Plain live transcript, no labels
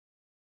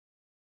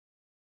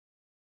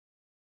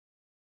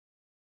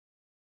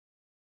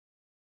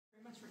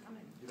much for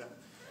coming. You bet.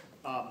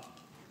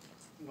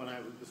 When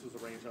this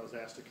was arranged, I was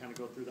asked to kind of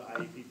go through the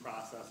IEP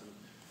process,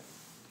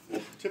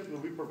 and typically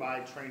we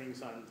provide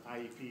trainings on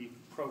IEP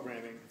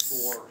programming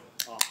for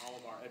all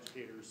of our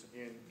educators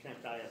in Kent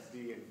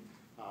ISD, and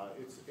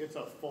it's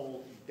a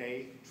full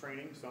day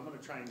training, so I'm going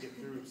to try and get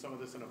through some of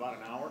this in about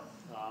an hour.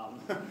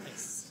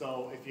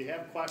 So if you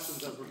have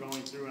questions as we're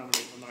going through, I'm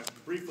going to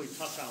briefly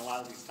touch on a lot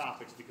of these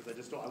topics because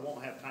I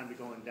won't have time to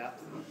go in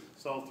depth.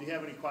 So if you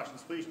have any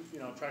questions, please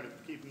try to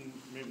keep them,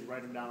 maybe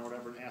write them down or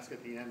whatever, and ask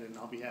at the end, and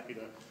I'll be happy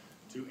to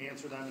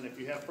answer them. And if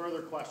you have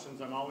further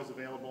questions, I'm always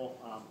available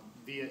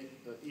via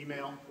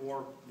email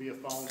or via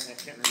phone at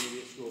Kent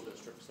Intermediate School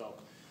District. So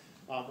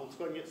let's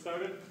go ahead and get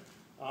started.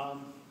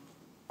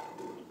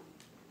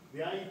 The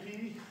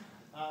IEP,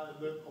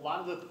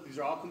 these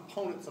are all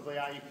components of the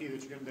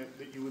IEP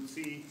that you would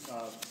see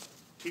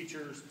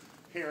teachers,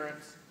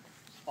 parents,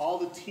 all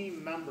the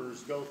team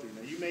members go through.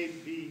 Now, you may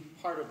be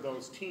part of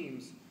those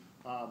teams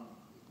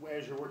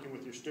as you're working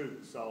with your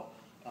students. So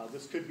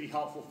this could be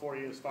helpful for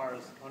you as far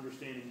as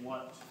understanding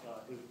what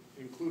is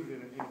included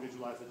in an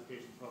individualized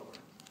education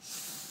program.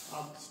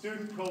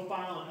 Student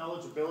profile and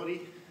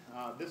eligibility.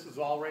 This is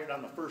all right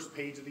on the first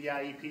page of the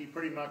IEP.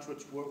 Pretty much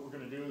what we're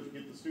going to do is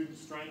get the student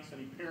strengths,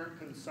 any parent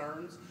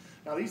concerns.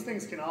 Now these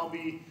things can all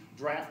be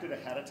drafted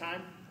ahead of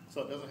time,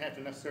 so it doesn't have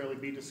to necessarily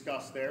be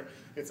discussed there.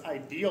 It's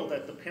ideal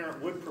that the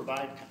parent would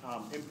provide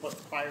input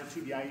prior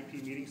to the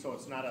IEP meeting, so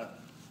it's not a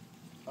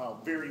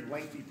very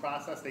lengthy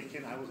process.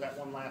 I was at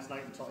one last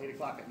night until 8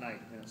 o'clock at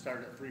night, and it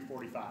started at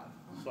 3:45.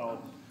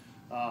 So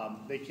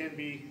they can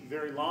be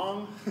very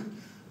long.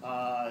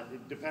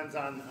 It depends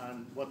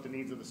on what the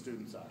needs of the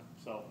students are.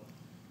 So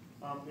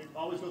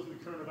always go through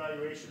the current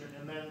evaluation,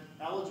 and then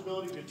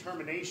eligibility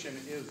determination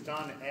is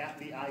done at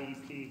the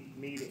IEP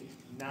meeting,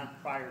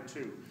 not prior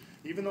to.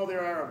 Even though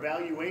there are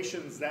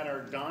evaluations that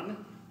are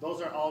done,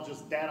 those are all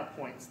just data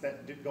points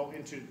that go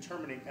into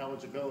determining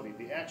eligibility.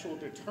 The actual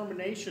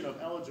determination of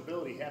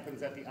eligibility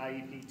happens at the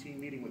IEP team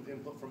meeting with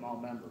input from all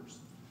members.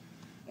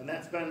 And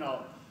that's been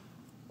a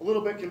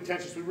little bit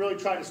contentious. We really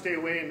try to stay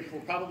away, and we're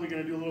probably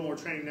going to do a little more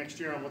training next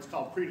year on what's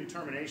called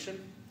predetermination.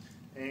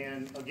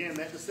 And again,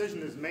 that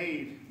decision is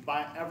made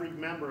by every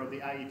member of the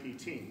IEP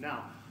team.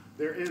 Now,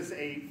 there is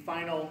a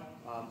final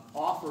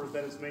offer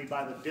that is made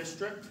by the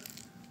district,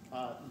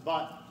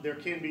 but there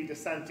can be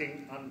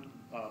dissenting on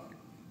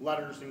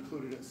letters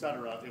included,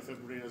 etc., if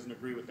everybody doesn't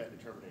agree with that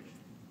determination.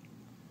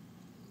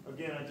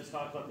 Again, I just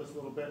talked about this a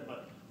little bit,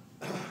 but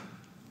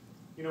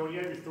when you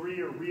have your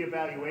 3-year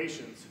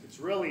reevaluations, it's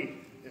really,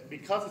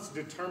 because it's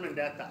determined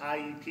at the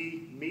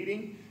IEP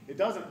meeting, it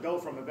doesn't go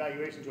from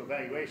evaluation to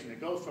evaluation. It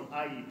goes from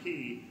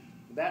IEP.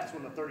 That's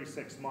when the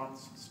 36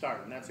 months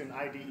start, and that's in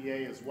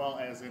IDEA as well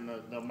as in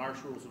the Marsh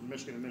Rules of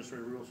Michigan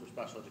Administrative Rules for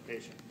Special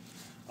Education.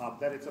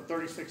 That it's a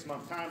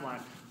 36-month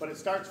timeline, but it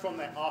starts from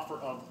that offer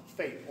of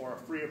FAPE, or a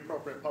free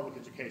appropriate public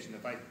education.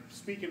 If I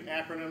speak in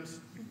acronyms,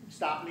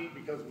 stop me,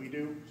 because we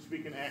do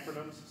speak in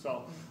acronyms,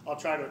 so I'll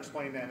try to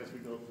explain that as we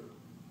go through.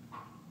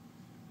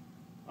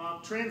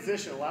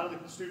 Transition. A lot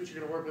of the students you're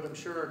going to work with, I'm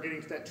sure, are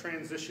getting to that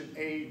transition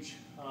age.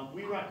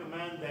 We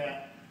recommend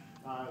that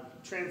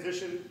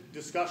transition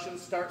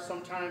discussions start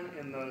sometime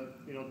in the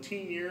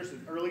teen years,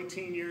 and early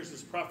teen years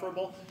is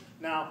preferable.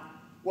 Now,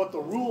 what the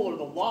rule or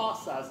the law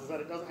says is that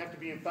it doesn't have to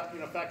be in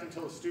effect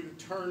until a student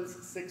turns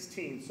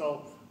 16.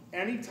 So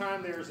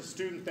anytime there is a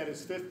student that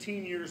is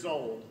 15 years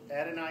old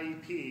at an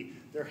IEP,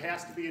 there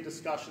has to be a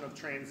discussion of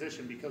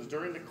transition, because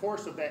during the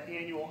course of that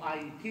annual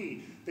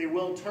IEP, they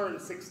will turn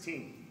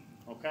 16.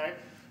 Okay?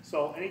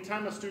 So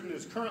anytime a student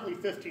is currently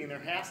 15, there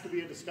has to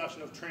be a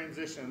discussion of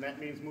transition, and that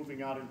means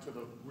moving out into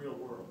the real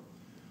world.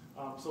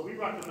 So we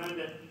recommend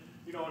it,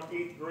 in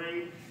 8th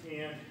grade,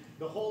 and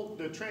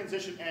the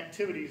transition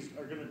activities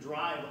are going to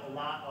drive a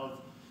lot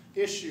of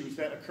issues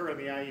that occur in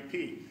the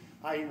IEP,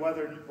 i.e.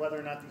 whether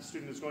or not the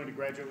student is going to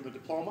graduate with a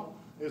diploma,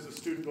 is the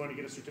student going to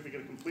get a certificate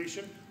of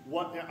completion,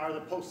 what are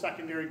the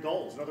post-secondary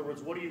goals? In other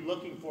words, what are you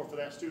looking for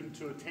that student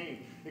to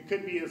attain? It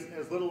could be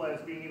as little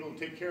as being able to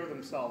take care of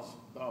themselves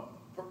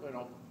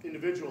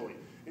individually,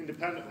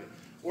 independently.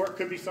 Or it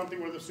could be something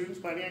where the student's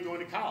planning on going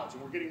to college,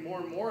 and we're getting more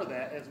and more of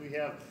that as we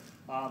have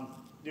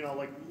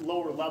like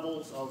lower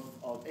levels of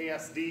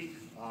ASD,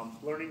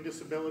 learning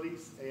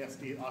disabilities,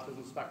 ASD,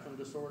 autism spectrum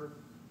disorder.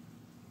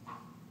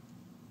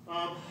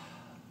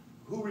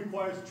 Who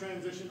requires a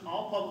transition?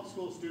 All public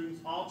school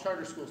students, all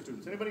charter school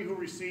students. Anybody who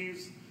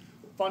receives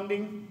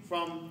funding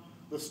from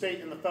the state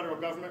and the federal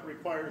government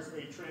requires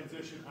a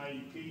transition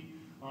IEP.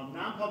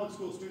 Non-public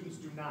school students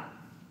do not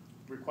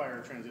require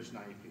a transition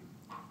IEP.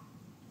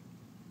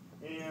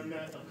 And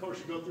of course,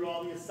 you go through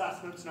all the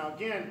assessments. Now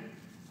again,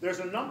 there's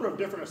a number of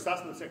different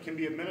assessments that can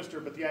be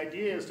administered, but the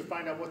idea is to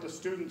find out what the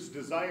student's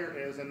desire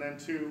is, and then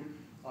to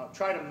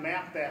try to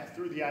map that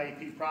through the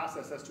IEP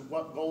process as to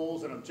what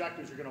goals and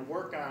objectives you're going to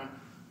work on,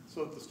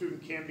 so that the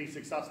student can be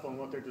successful in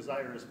what their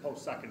desire is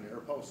post-secondary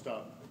or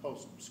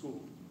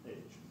post-school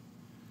age.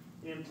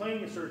 In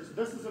planning and search,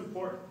 this is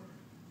important.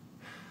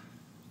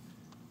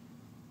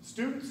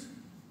 Students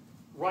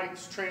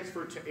rights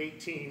transferred to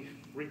 18,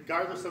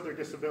 regardless of their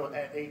disability,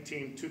 at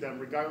 18 to them,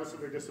 regardless of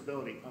their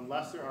disability,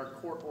 unless there are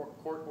court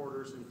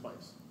orders in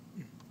place,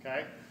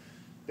 okay?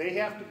 They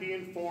have to be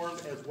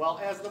informed, as well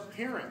as the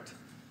parent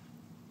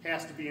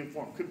has to be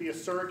informed. Could be a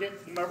surrogate,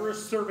 whomever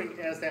is serving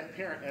as that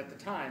parent at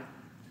the time,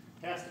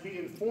 has to be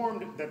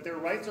informed that their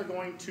rights are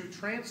going to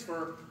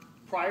transfer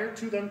prior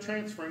to them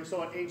transferring,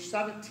 so at age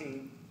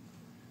 17,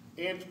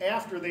 and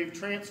after they've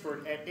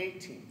transferred at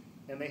 18.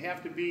 And they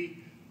have to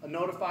be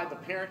notified, the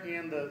parent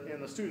and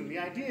the student. The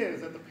idea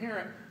is that the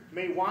parent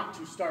may want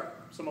to start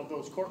some of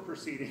those court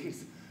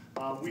proceedings.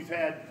 We've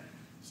had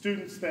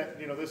students that,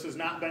 this has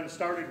not been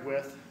started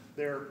with.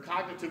 They're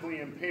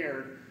cognitively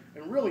impaired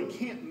and really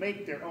can't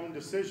make their own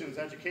decisions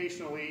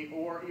educationally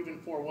or even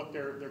for what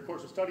their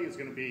course of study is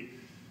going to be.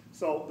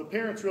 So the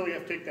parents really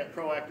have to take that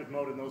proactive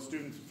mode in those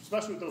students,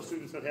 especially with those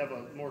students that have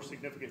a more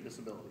significant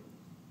disability.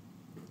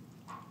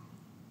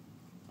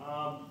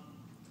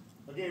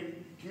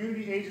 Again,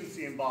 community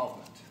agency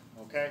involvement,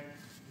 okay?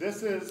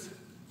 This is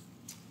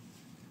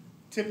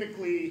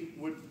typically,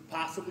 would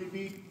possibly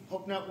be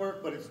Hope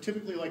Network, but it's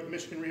typically like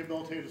Michigan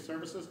Rehabilitative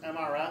Services,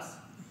 MRS.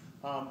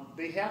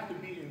 They have to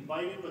be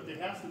invited, but there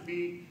has to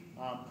be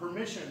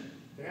permission.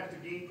 They have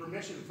to gain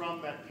permission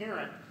from that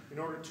parent in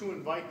order to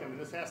invite them, and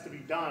this has to be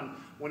done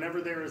whenever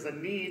there is a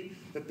need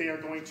that they are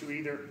going to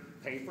either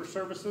pay for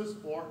services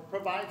or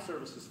provide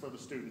services for the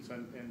students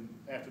and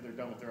after they're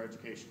done with their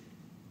education.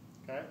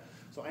 Okay?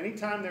 So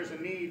anytime there's a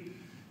need,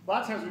 a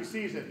lot of times we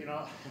see that,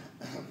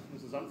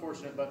 this is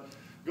unfortunate, but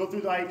go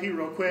through the IEP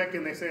real quick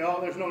and they say, oh,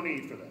 there's no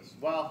need for this.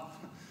 Well,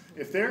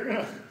 if they're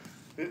going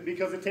to,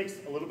 because it takes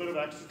a little bit of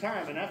extra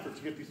time and effort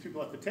to get these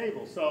people at the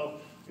table. So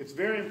it's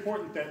very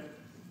important that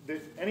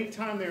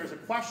anytime there's a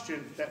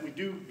question that we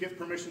do get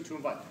permission to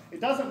invite.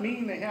 It doesn't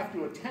mean they have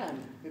to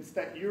attend, it's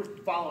that you're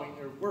following,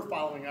 or we're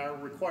following our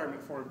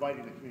requirement for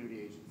inviting the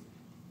community agency.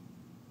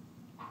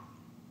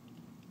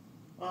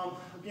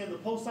 Again, the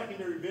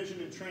post-secondary vision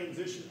and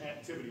transition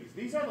activities.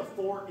 These are the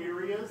 4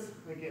 areas.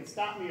 Again,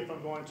 stop me if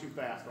I'm going too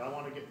fast, but I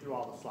want to get through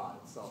all the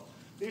slides. So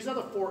these are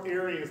the 4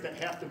 areas that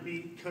have to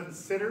be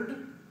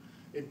considered.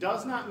 It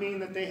does not mean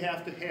that they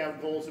have to have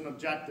goals and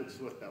objectives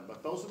with them,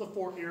 but those are the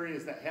 4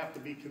 areas that have to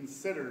be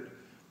considered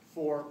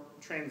for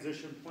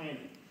transition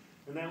planning.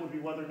 And that would be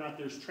whether or not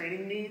there's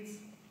training needs,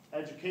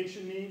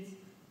 education needs,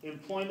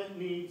 employment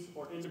needs,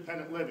 or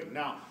independent living.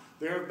 Now,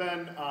 there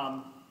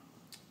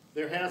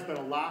has been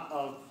a lot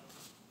of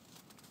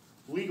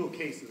legal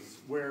cases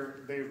where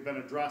they've been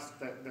addressed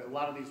that a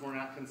lot of these were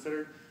not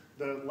considered.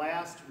 The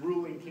last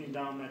ruling came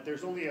down that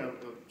there's only a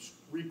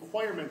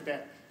requirement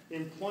that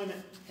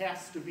employment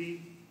has to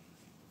be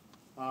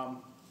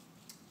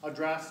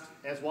addressed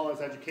as well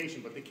as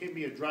education, but they can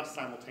be addressed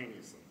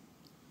simultaneously.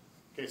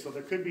 Okay, so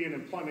there could be an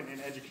employment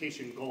and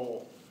education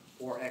goal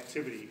or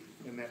activity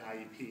in that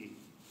IEP,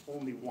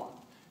 only one.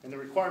 And the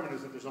requirement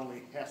is that there's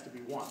only has to be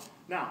one.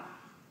 Now,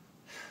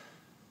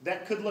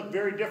 that could look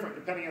very different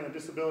depending on the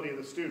disability of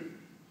the student.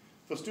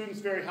 If a student's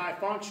very high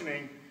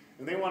functioning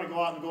and they want to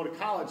go out and go to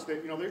college,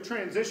 that their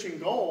transition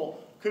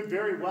goal could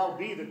very well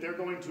be that they're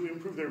going to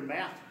improve their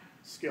math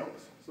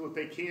skills so that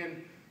they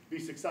can be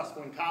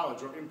successful in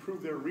college, or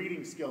improve their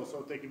reading skills so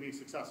that they can be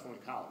successful in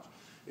college.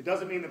 It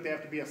doesn't mean that they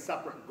have to be a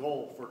separate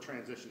goal for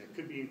transition. It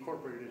could be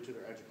incorporated into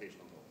their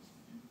educational goals.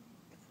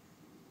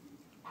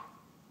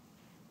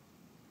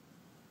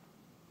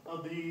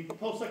 The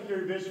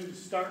post-secondary vision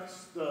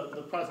starts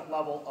the present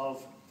level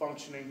of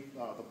functioning,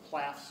 the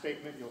PLAF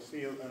statement. You'll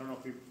see, I don't know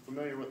if you're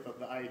familiar with the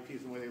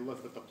IEPs and the way they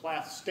look, but the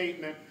PLAF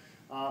statement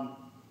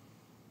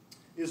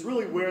is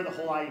really where the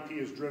whole IEP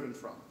is driven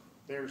from.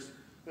 If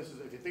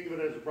you think of it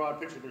as a broad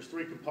picture, there's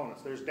 3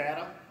 components. There's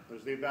data,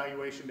 there's the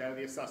evaluation data,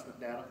 the assessment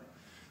data,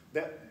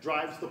 that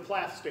drives the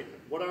PLAF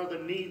statement. What are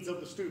the needs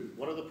of the student?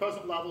 What are the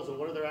present levels and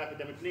what are their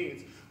academic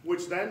needs?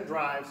 Which then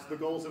drives the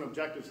goals and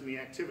objectives and the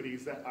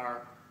activities that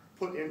are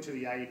put into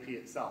the IEP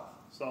itself.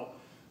 So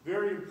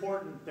very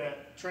important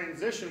that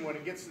transition, when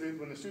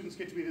the students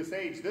get to be this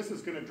age, this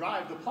is going to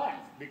drive the PLAF,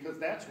 because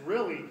that's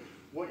really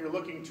what you're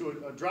looking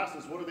to address,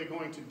 is what are they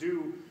going to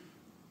do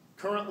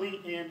currently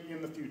and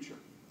in the future.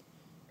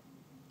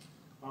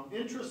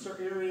 Interests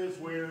are areas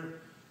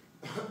where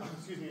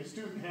a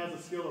student has a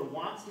skill or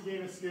wants to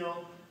gain a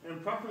skill,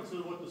 and preferences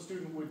are what the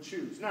student would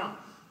choose. Now,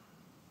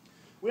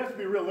 we have to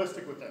be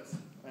realistic with this,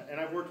 and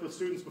I've worked with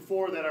students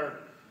before that are,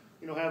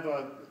 have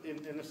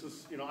and this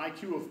is,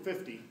 IQ of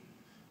 50,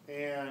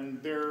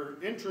 and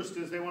their interest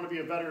is they want to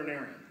be a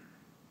veterinarian,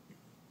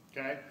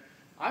 okay?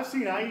 I've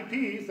seen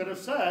IEPs that have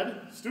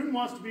said, student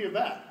wants to be a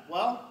vet.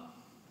 Well,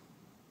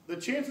 the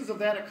chances of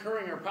that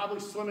occurring are probably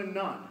slim and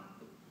none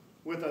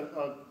with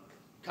a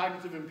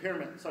cognitive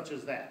impairment such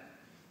as that.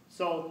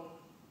 So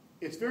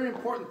it's very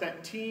important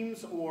that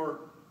teams or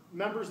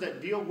members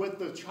that deal with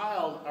the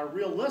child are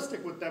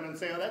realistic with them and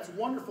say, oh, that's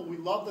wonderful. We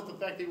love the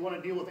fact that you want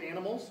to deal with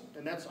animals,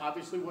 and that's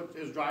obviously what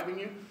is driving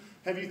you.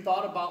 Have you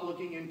thought about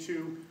looking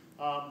into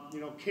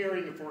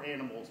caring for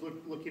animals,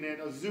 looking at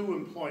a zoo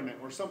employment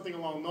or something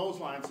along those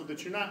lines, so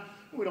that you're not,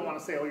 we don't want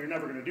to say, oh, you're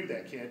never going to do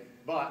that, kid,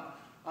 but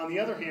On the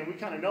other hand, we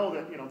kind of know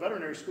that,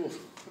 veterinary school is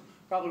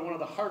probably one of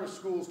the hardest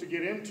schools to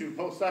get into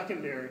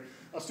post-secondary.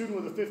 A student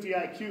with a 50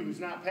 IQ who's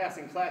not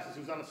passing classes,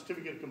 who's on a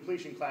certificate of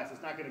completion class,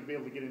 is not going to be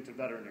able to get into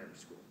veterinary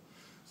school.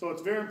 So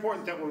it's very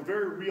important that we're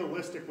very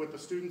realistic with the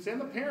students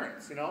and the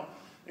parents, and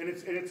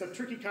it's a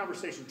tricky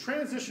conversation.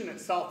 Transition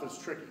itself is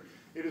tricky.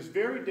 It is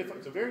very difficult.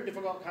 It's a very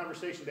difficult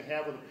conversation to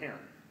have with a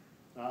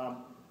parent.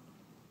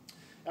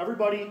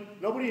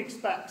 Nobody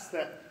expects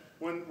that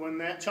when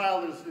that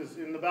child is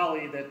in the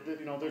belly that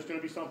there's going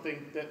to be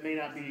something that may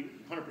not be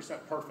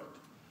 100% perfect.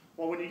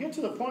 Well, when you get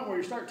to the point where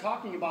you start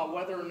talking about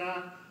whether or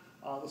not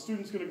the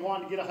student's going to go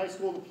on to get a high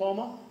school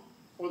diploma,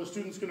 or the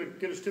student's going to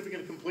get a certificate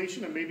of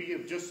completion and maybe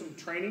have just some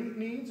training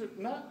needs or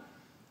not,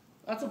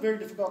 that's a very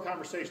difficult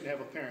conversation to have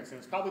with parents. And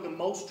it's probably the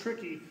most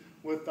tricky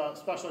with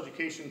special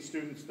education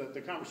students.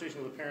 The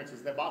conversation with the parents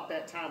is about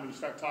that time when you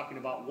start talking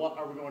about what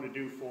are we going to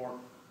do for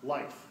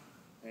life.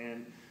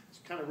 And it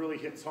kind of really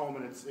hits home,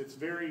 and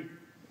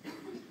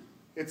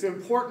it's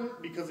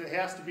important because it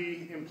has to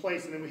be in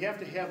place, and then we have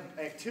to have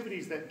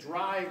activities that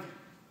drive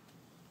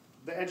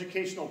the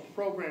educational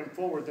program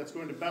forward that's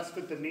going to best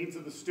fit the needs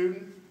of the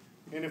student.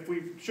 And if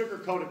we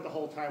sugarcoat it the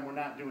whole time, we're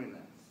not doing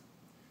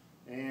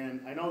that.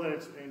 And I know that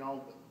it's,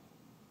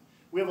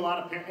 we have a lot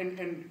of parents,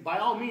 and by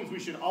all means, we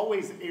should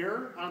always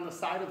err on the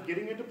side of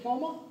getting a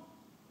diploma.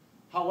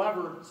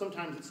 However,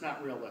 sometimes it's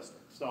not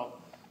realistic. So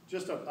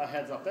just a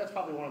heads up, that's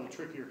probably one of the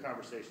trickier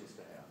conversations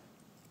to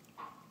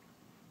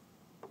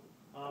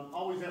have.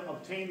 Always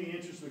obtain the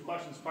answers to the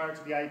questions prior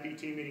to the IEP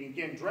team meeting.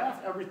 Again,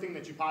 draft everything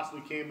that you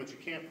possibly can, but you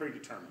can't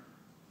predetermine.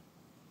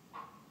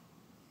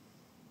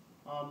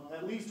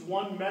 At least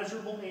one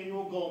measurable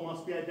annual goal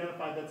must be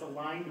identified that's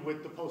aligned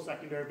with the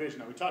post-secondary vision.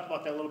 Now, we talked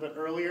about that a little bit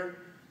earlier.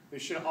 They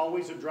should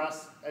always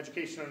address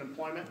education and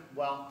employment.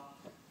 Well,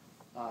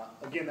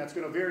 again, that's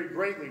going to vary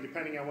greatly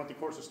depending on what the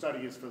course of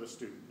study is for the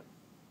student.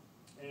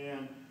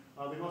 And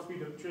there must be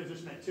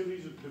transition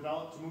activities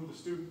developed to move the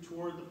student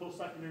toward the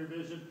post-secondary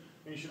vision.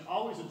 And you should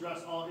always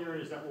address all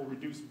areas that will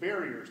reduce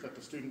barriers that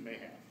the student may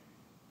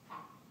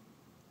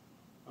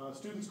have.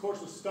 Student's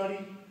course of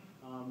study.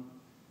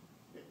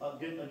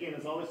 Again,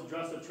 as always,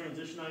 address the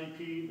transition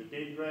IEP, the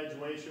date of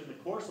graduation, the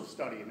course of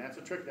study, and that's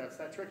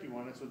that tricky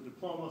one. It's a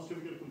diploma,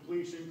 certificate of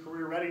completion,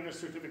 career readiness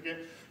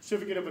certificate,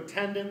 certificate of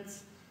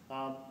attendance.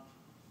 A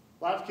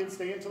lot of kids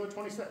stay until they're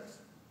 26.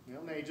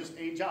 They just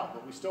age out,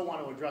 but we still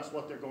want to address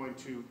what they're going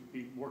to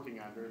be working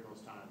on during those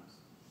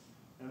times.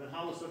 And then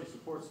how the study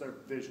supports their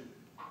vision.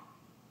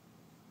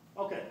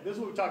 Okay, this is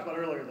what we talked about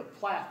earlier, the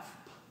PLAF.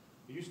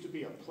 It used to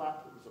be a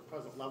PLAF, it was a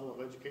present level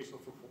of educational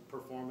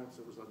performance.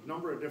 There was a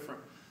number of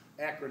different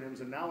acronyms,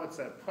 and now it's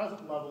a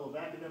present level of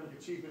academic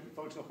achievement and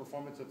functional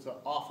performance. It's an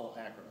awful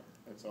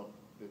acronym.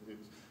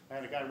 I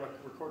had a guy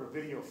record a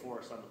video for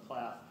us on the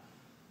PLAF,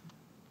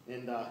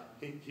 and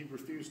he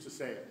refused to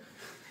say it.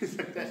 He's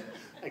like,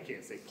 I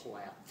can't say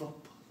PLAF.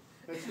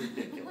 That's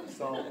ridiculous.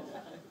 So,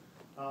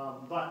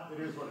 but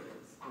it is what it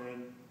is.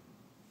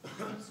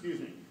 And excuse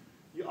me.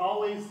 You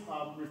always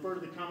refer to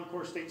the Common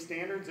Core State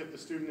Standards if the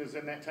student is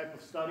in that type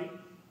of study.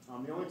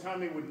 The only time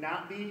they would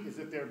not be is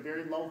if they're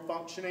very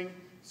low-functioning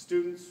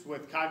students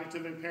with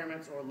cognitive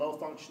impairments or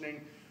low-functioning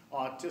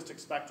autistic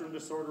spectrum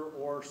disorder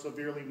or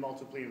severely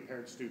multiply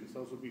impaired students.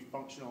 Those would be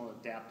functional and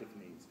adaptive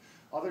needs.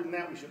 Other than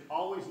that, we should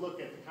always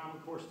look at the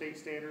Common Core State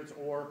Standards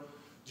or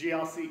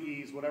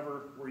GLCEs,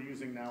 whatever we're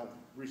using now.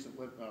 Recent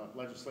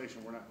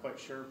legislation, we're not quite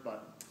sure,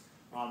 but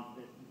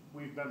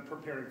we've been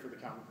preparing for the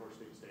Common Core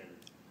State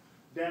Standards.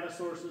 Data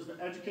sources, the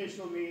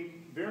educational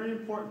need, very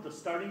important, the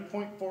starting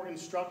point for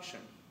instruction.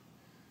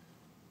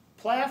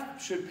 PLAF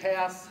should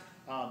pass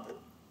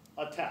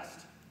a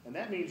test, and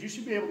that means you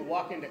should be able to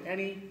walk into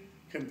any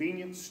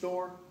convenience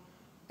store,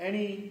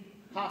 any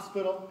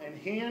hospital, and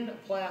hand a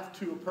PLAF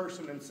to a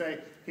person and say,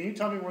 can you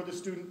tell me where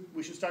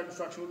we should start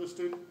instruction with this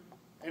student?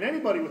 And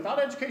anybody without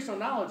educational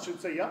knowledge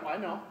should say, yep, I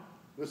know.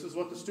 This is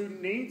what the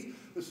student needs,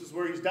 this is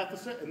where he's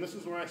deficit, and this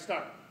is where I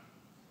start.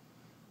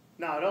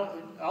 Now,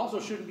 it also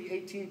shouldn't be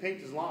 18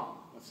 pages long.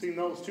 I've seen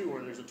those too,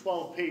 where there's a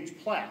 12-page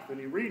PLAF, and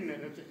you're reading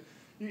it, and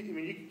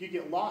you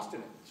get lost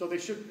in it. So they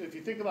should, if you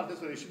think about it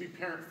this way, they should be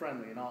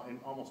parent-friendly in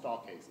almost all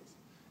cases.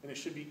 And it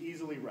should be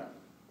easily read.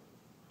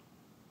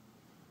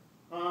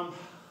 We'll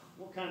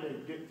kind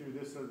of get through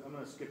this. I'm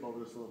going to skip over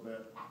this a little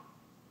bit.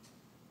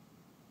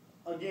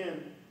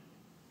 Again,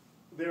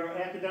 there are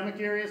academic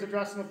areas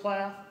addressed in the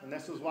PLAF, and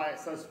this is why it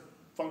says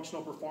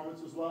functional performance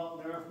as well.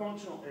 There are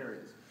functional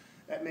areas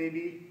that may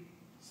be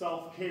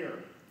self-care,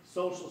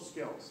 social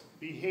skills,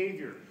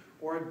 behavior,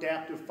 or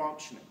adaptive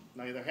functioning.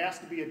 Now, there has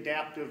to be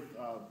adaptive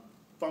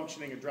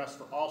functioning addressed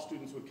for all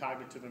students with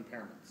cognitive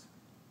impairments.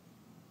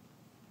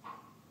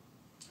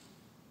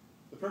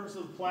 The purpose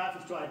of the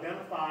PLAF is to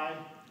identify,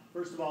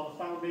 first of all,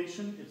 the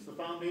foundation. It's the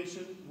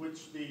foundation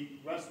which the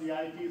rest of the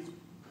IEP is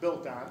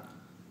built on.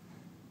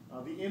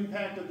 The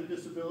impact of the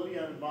disability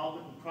on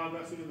involvement in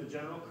progressing in the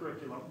general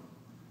curriculum.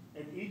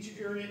 And each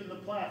area in the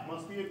PLAF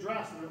must be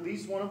addressed in at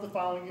least one of the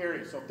following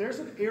areas. So if there's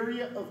an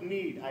area of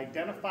need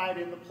identified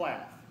in the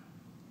PLAF,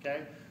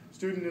 okay,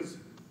 student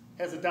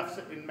has a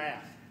deficit in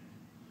math,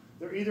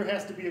 there either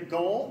has to be a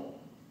goal,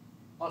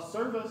 a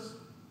service,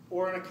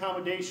 or an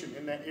accommodation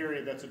in that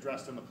area that's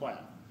addressed in the plan.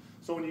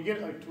 So when you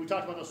get, we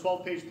talked about those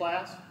 12-page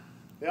class,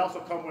 they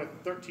also come with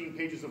 13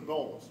 pages of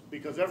goals,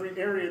 because every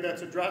area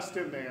that's addressed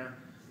in there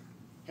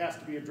has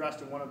to be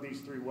addressed in one of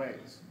these 3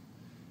 ways.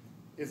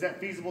 Is that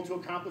feasible to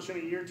accomplish in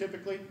a year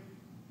typically?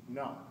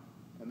 No.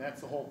 And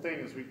that's the whole thing,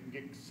 is we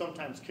get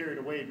sometimes carried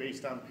away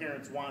based on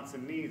parents' wants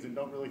and needs and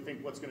don't really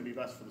think what's going to be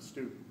best for the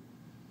student.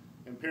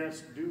 And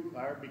parents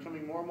are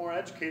becoming more and more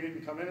educated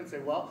and come in and say,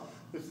 well,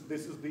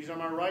 these are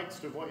my rights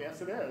to vote.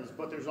 Yes, it is.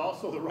 But there's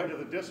also the right of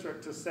the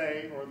district to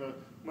say, or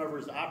whoever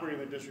is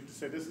operating the district to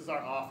say, this is our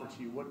offer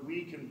to you, what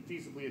we can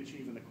feasibly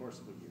achieve in the course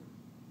of a year.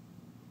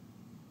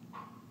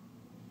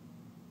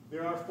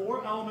 There are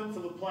 4 elements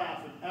of a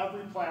PLAF, and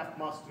every PLAF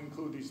must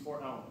include these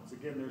 4 elements.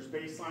 Again, there's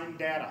baseline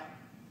data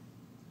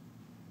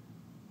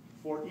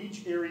for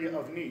each area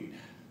of need.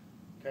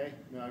 Okay?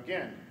 Now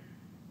again,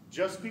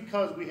 just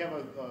because we have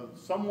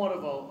somewhat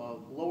of a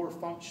lower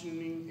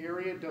functioning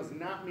area does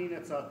not mean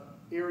it's an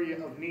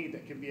area of need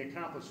that can be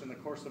accomplished in the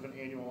course of an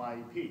annual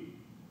IEP.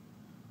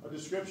 A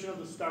description of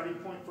the starting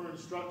point for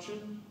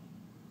instruction,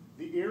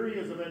 the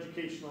areas of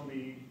educational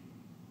need,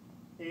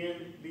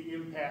 and the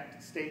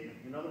impact statement.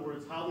 In other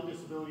words, how the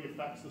disability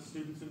affects the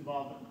student's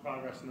involvement and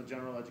progress in the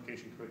general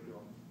education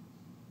curriculum,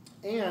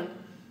 and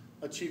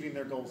achieving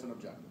their goals and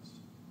objectives.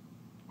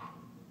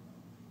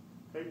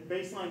 Okay,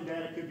 baseline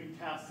data could be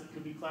tests, it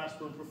could be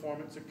classroom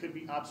performance, it could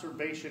be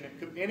observation,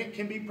 and it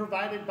can be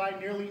provided by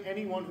nearly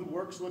anyone who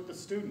works with the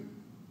student.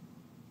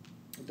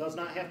 It does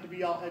not have to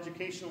be all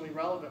educationally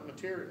relevant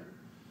material.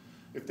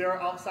 If there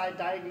are outside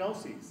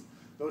diagnoses,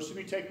 those should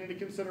be taken into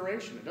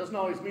consideration. It doesn't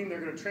always mean they're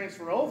going to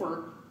transfer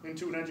over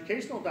into an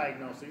educational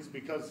diagnosis,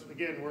 because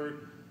again, we're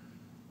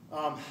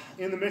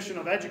in the mission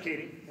of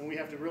educating, and we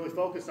have to really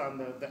focus on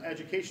the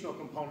educational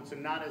components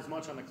and not as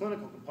much on the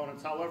clinical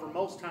components. However,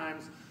 most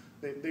times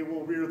they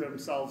will rear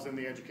themselves in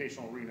the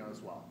educational arena as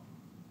well.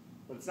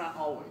 But it's not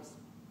always.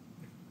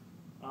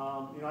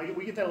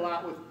 We get that a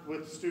lot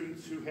with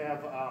students who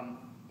have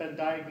been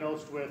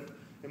diagnosed with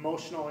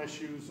emotional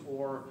issues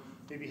or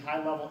maybe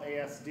high-level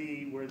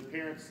ASD, where the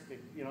parents,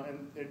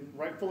 and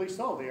rightfully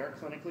so, they are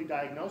clinically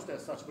diagnosed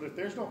as such, but if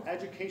there's no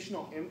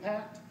educational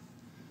impact,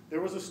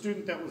 there was a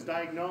student that was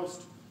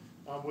diagnosed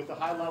with a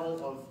high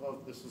level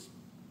of, this is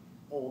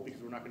old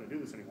because we're not going to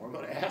do this anymore,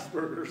 but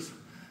Asperger's,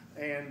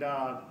 and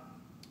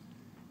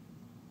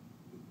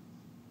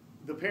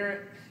the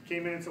parent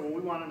came in and said, well,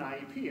 we want an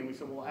IEP, and we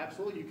said, well,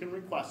 absolutely, you can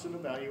request an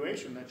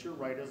evaluation. That's your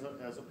right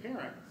as a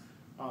parent.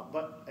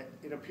 But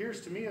it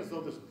appears to me as though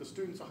the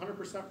student's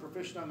 100%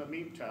 proficient on the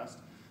MEP test.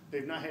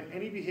 They've not had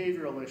any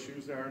behavioral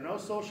issues. There are no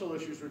social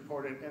issues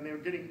reported, and they're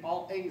getting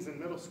all A's in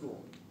middle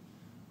school.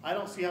 I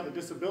don't see how the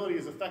disability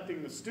is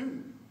affecting the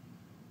student.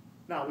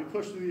 Now, we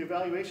pushed through the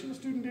evaluation. The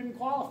student didn't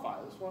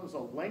qualify. This one was a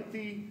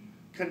lengthy,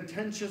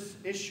 contentious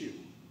issue.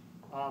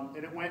 And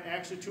it went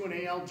actually to an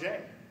ALJ,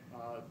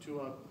 to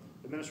an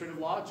administrative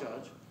law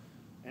judge,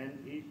 and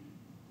he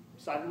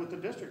sided with the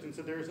district and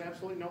said there is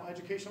absolutely no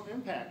educational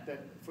impact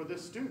for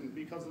this student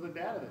because of the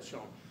data that's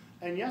shown.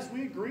 And yes,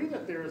 we agree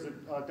that there is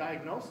a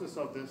diagnosis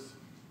of this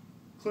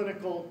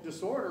clinical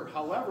disorder.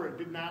 However, it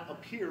did not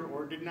appear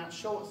or did not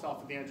show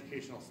itself in the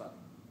educational setting.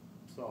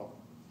 So,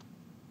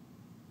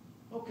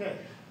 okay.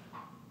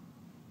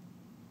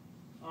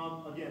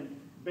 Again,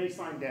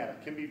 baseline data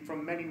can be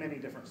from many, many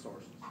different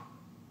sources.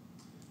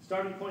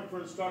 Starting point for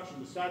instruction.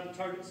 Describe the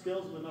target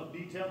skills with enough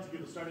detail to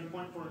give a starting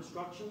point for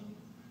instruction.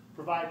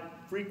 Provide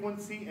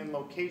frequency and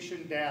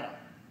location data.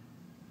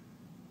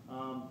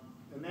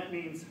 And that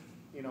means,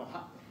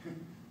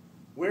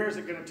 where is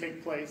it going to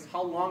take place,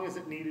 how long is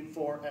it needed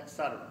for,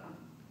 etc.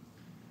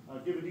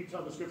 Give a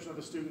detailed description of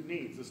the student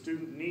needs. The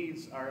student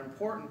needs are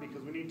important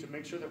because we need to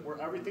make sure that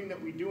everything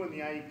that we do in the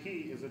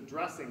IEP is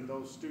addressing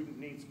those student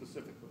needs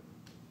specifically.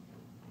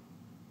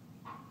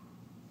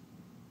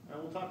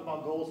 And we'll talk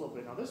about goals a little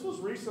bit. Now, this was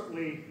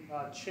recently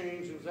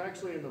changed. It was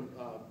actually in the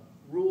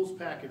rules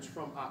package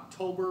from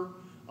October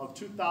of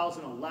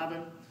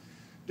 2011.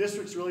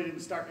 Districts really didn't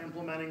start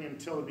implementing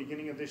until the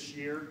beginning of this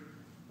year.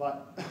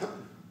 But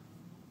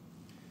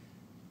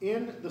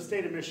in the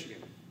state of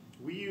Michigan,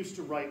 we used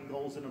to write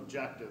goals and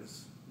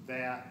objectives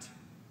that,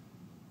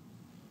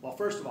 well,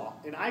 first of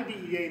all, in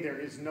IDEA there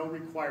is no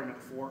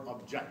requirement for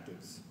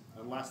objectives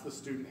unless the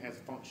student has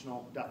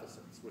functional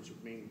deficits, which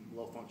would mean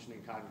low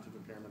functioning cognitive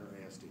impairment or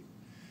ASD.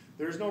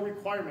 There's no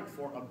requirement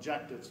for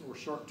objectives or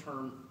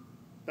short-term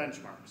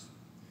benchmarks.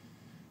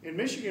 In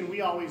Michigan,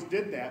 we always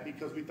did that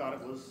because we thought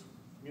it was,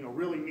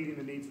 really meeting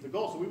the needs of the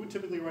goal. So we would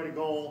typically write a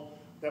goal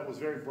that was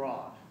very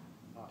broad,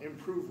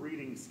 improve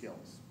reading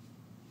skills.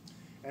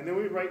 And then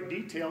we'd write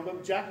detailed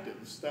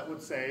objectives that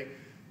would say,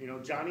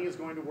 Johnny is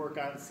going to work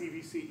on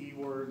CVCE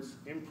words,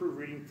 improve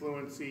reading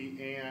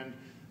fluency, and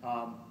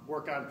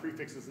work on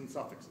prefixes and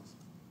suffixes,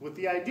 with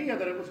the idea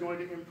that it was going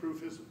to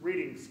improve his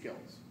reading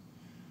skills.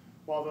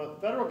 While the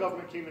federal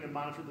government came in and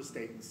monitored the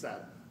state and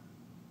said,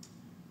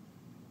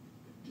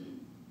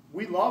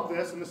 we love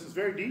this, and this is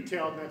very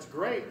detailed, and that's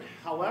great.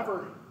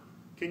 However,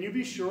 Can you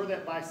be sure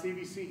that by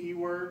CVCE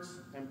words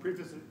and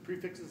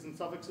prefixes and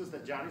suffixes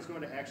that Johnny's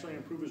going to actually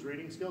improve his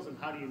reading skills, and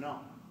how do you know?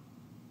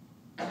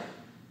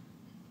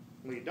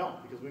 Well, you don't,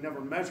 because we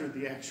never measured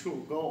the actual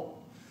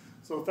goal.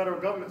 So the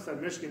federal government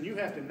said, Michigan, you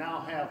have to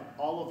now have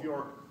all of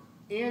your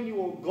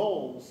annual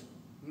goals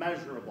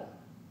measurable,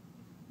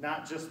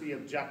 not just the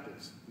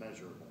objectives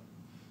measurable.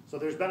 So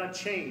there's been a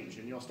change,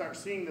 and you'll start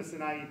seeing this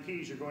in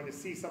IEPs. You're going to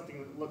see something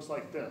that looks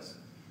like this.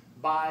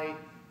 By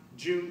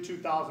June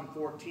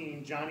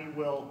 2014, Johnny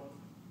will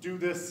do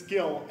this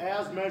skill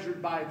as measured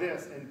by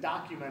this and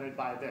documented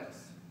by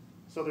this.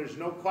 So there's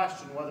no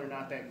question whether or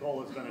not that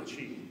goal has been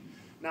achieved.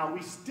 Now,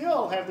 we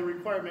still have the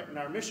requirement in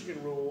our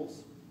Michigan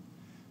rules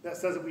that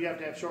says that we have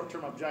to have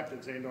short-term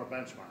objectives and/or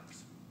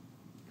benchmarks.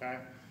 Okay?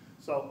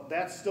 So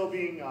that's still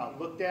being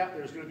looked at.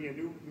 There's going to be a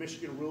new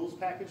Michigan rules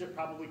package that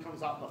probably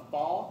comes out in the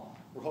fall.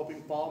 We're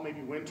hoping fall,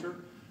 maybe winter.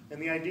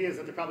 And the idea is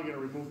that they're probably going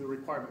to remove the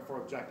requirement for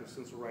objectives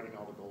since we're writing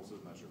all the goals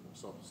as measurable.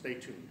 So stay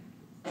tuned.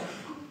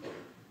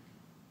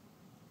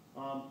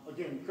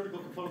 Again, critical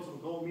components of a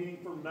goal: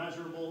 meaningful,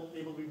 measurable,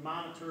 able to be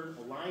monitored,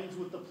 aligns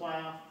with the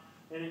PLAF,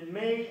 and it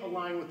may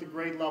align with the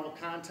grade level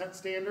content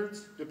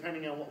standards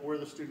depending on where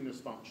the student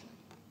is functioning.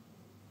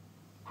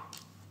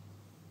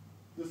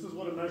 This is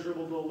what a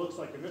measurable goal looks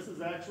like, and this is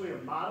actually a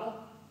model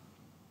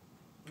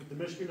that the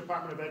Michigan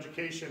Department of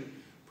Education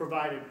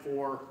provided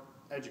for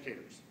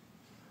educators.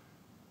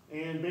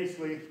 And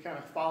basically kind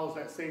of follows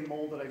that same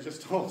mold that I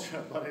just told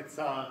you, but it's,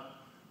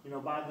 you know,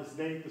 by this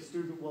date, the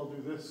student will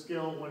do this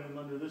skill when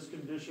under this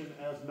condition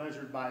as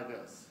measured by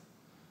this.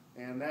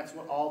 And that's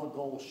what all the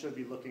goals should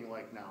be looking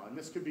like now. And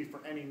this could be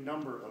for any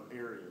number of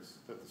areas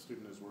that the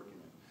student is working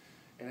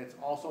in. And it's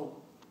also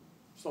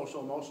social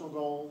emotional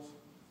goals,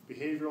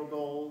 behavioral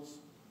goals,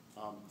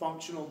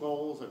 functional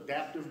goals,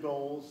 adaptive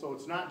goals. So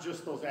it's not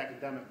just those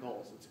academic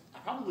goals. It's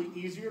probably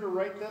easier to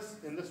write this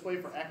in this way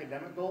for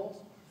academic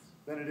goals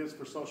than it is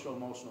for social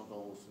emotional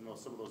goals and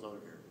some of those other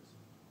areas.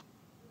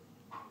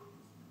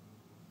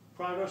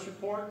 Progress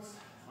reports.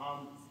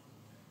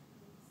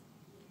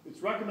 It's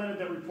recommended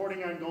that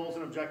reporting on goals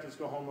and objectives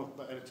go home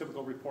with a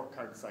typical report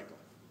card cycle.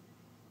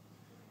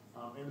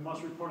 And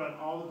must report on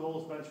all the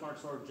goals,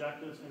 benchmarks, or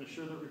objectives, and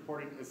ensure that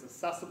reporting is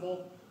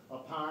accessible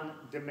upon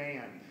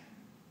demand.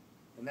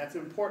 And that's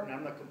important.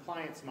 I'm the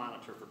compliance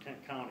monitor for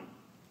Kent County.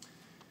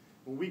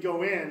 When we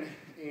go in,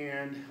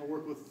 and I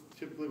work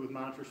typically with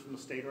monitors from the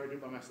state, or I do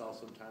it by myself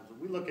sometimes, when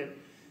we look at,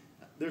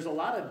 there's a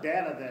lot of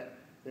data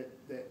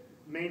that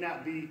may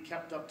not be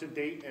kept up to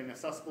date and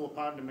accessible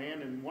upon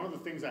demand. And one of the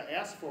things I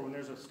ask for when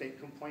there's a state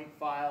complaint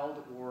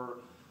filed or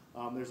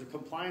there's a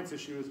compliance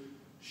issue is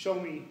show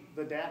me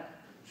the data,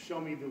 show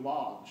me the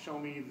log, show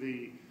me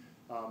the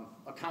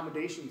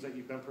accommodations that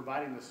you've been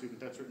providing the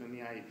student that's written in the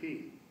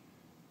IEP.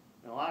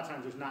 And a lot of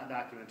times there's not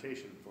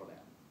documentation for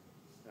that,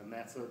 and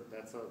that's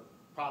a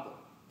problem.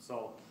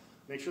 So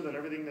make sure that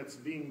everything that's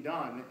being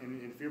done,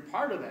 and if you're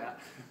part of that,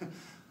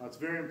 it's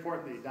very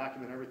important that you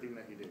document everything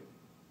that you do.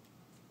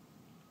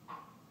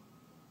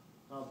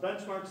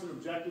 Benchmarks and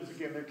objectives,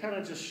 again, they're kind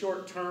of just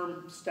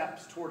short-term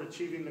steps toward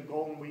achieving the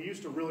goal, and we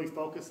used to really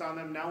focus on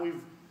them. Now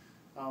we've,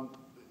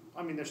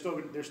 I mean, they're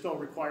still a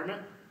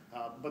requirement,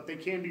 but they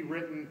can be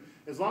written,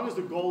 as long as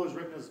the goal is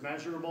written as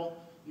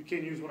measurable, you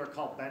can use what are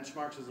called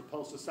benchmarks as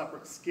opposed to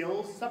separate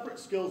skills. Separate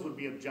skills would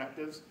be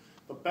objectives,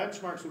 but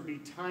benchmarks would be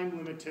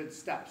time-limited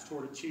steps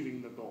toward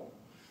achieving the goal.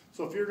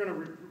 So if you're going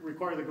to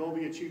require the goal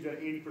be achieved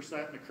at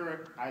 80%, and the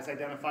current, as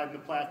identified in the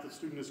PLAF, the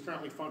student is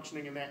currently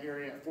functioning in that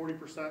area at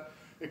 40%,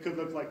 it could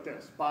look like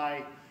this. If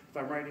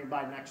I'm writing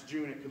by next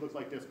June, it could look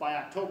like this. By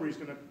October, he's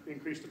going to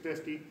increase to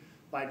 50.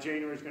 By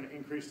January, he's going to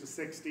increase to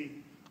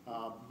 60.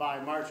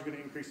 By March, he's going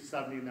to increase to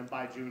 70, and then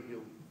by June,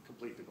 he'll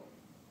complete the goal.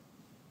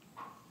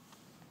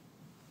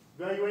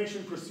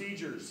 Evaluation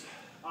procedures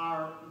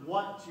are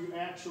what you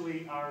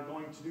actually are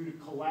going to do to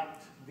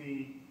collect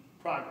the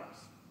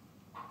progress.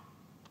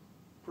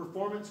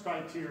 Performance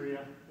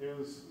criteria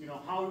is,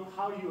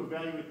 how do you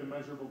evaluate the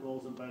measurable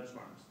goals and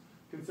benchmarks?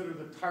 Consider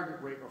the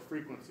target rate or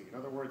frequency. In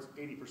other words,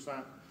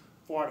 80%,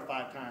 4 out of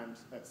 5 times,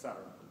 etc.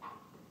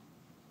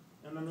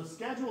 And then the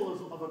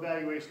schedule of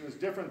evaluation is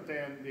different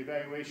than the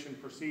evaluation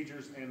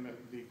procedures and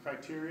the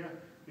criteria,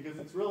 because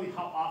it's really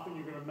how often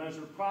you're going to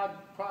measure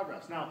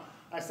progress. Now,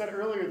 I said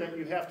earlier that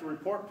you have to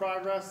report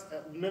progress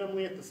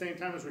minimally at the same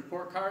time as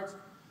report cards,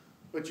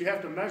 but you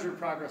have to measure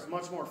progress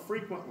much more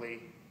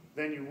frequently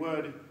than you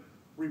would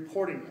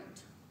reporting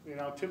it.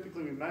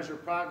 Typically we measure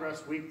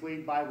progress weekly,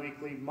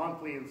 bi-weekly,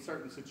 monthly in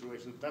certain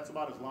situations. That's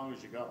about as long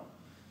as you go.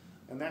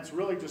 And that's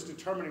really just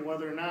determining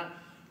whether or not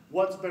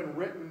what's been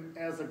written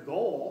as a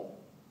goal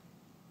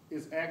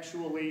is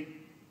actually,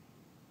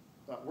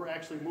 we're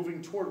actually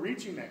moving toward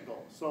reaching that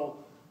goal.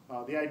 So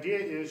the idea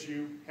is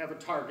you have a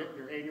target,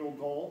 your annual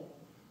goal,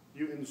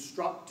 you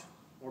instruct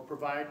or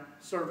provide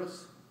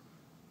service,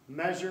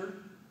 measure.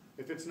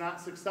 If it's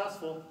not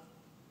successful,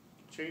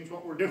 change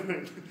what we're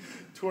doing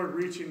toward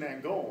reaching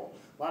that goal.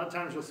 A lot of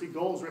times you'll see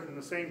goals written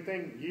the same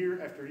thing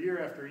year after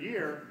year after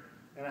year,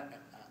 and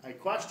I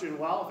question,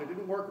 well, if it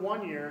didn't work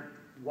one year,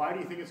 why do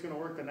you think it's going to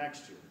work the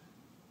next year?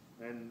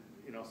 And,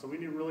 so we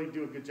need to really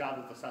do a good job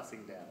of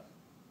assessing data.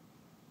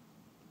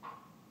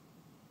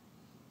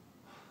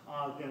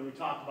 Again, we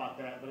talked about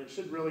that, but it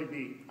should really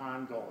be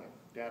ongoing.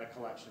 Data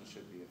collection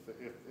should be.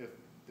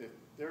 If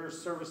there are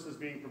services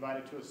being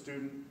provided to a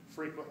student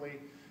frequently,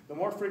 the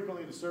more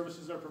frequently the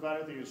services are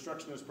provided, the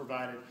instruction is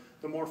provided,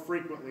 the more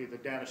frequently the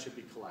data should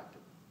be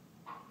collected.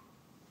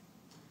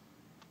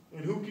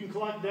 And who can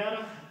collect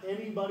data?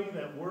 Anybody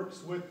that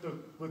works with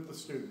the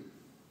student.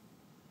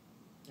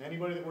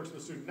 Anybody that works with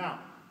the student. Now,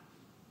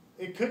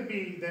 it could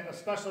be that a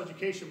special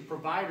education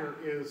provider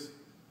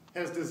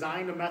has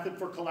designed a method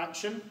for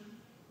collection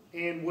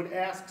and would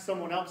ask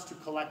someone else to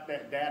collect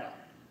that data.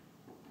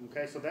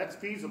 Okay, so that's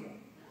feasible.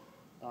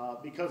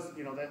 Because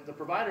the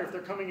provider, if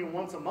they're coming in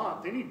once a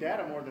month, they need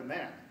data more than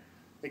that.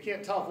 They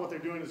can't tell if what they're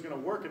doing is going to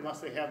work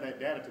unless they have that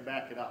data to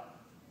back it up.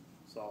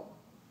 So,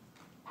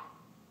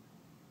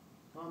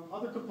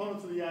 other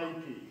components of the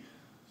IEP.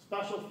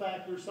 Special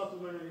factors,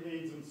 supplementary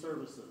aids, and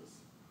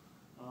services.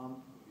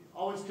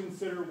 Always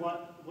consider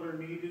what are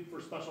needed for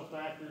special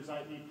factors,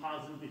 i.e.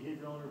 positive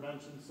behavioral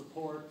intervention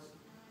supports.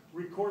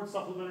 Record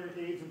supplementary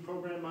aids and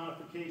program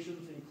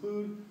modifications.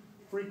 Include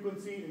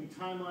frequency and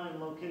timeline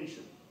and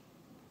location.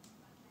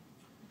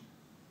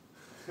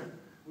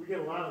 We get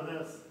a lot of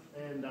this,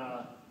 and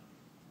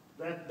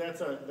that's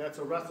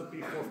a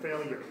recipe for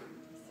failure.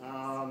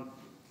 And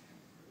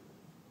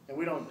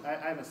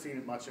I haven't seen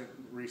it much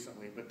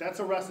recently, but that's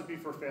a recipe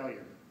for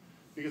failure.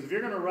 Because if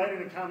you're going to write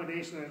an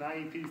accommodation in an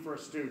IEP for a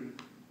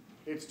student,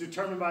 it's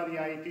determined by the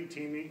IEP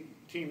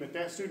team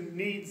that student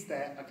needs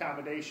that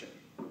accommodation.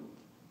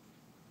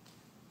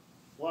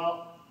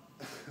 Well,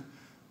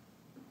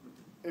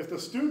 if the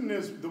student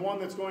is the one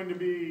that's going to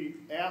be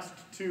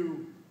asked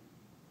to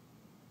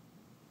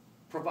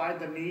provide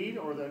the need,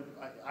 or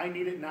I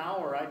need it now,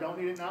 or I don't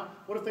need it now,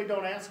 what if they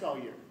don't ask all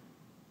year?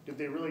 Did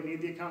they really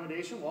need the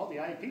accommodation? Well, the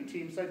IEP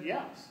team said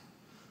yes.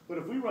 But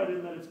if we write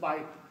in that it's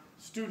by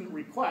student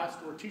request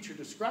or teacher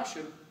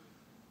discretion,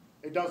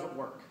 it doesn't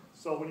work.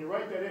 So when you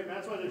write that in,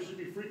 that's why there should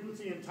be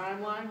frequency and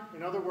timeline.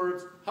 In other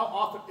words, how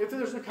often, if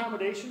there's an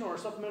accommodation or a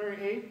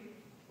supplementary aid,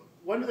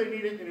 when do they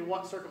need it and in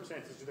what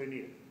circumstances do they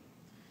need it?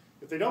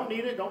 If they don't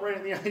need it, don't write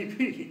it in the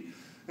IEP.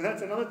 And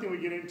that's another thing we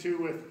get into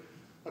with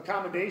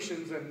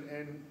accommodations,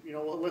 and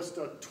we'll list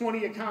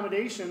 20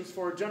 accommodations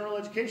for a general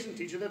education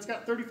teacher that's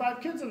got 35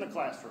 kids in the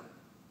classroom.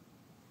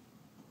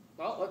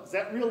 Well, is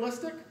that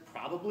realistic?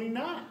 Probably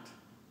not.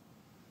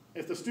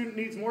 If the student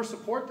needs more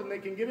support than they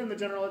can get in the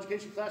general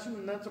education classroom,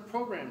 then that's a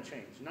program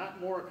change,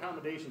 not more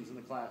accommodations in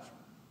the classroom.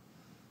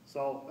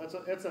 So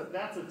that's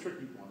a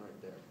tricky one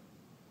right there.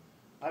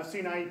 I've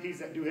seen IEPs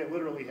that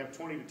literally have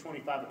 20 to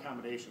 25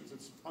 accommodations.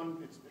 It's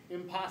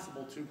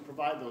impossible to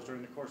provide those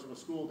during the course of a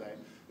school day,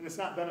 and it's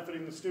not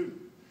benefiting the student.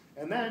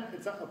 And then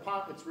it's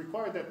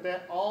required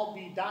that all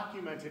be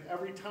documented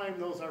every time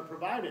those are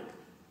provided.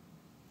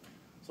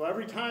 So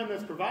every time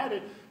that's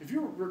provided, if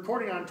you're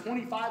recording on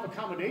 25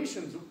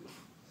 accommodations,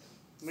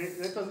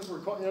 that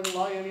doesn't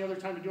allow you any other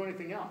time to do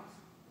anything else.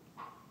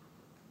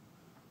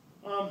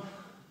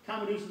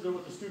 Accommodations are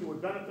what the student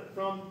would benefit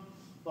from,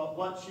 but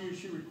what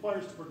she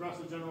requires to progress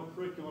the general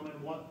curriculum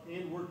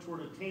and work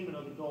toward attainment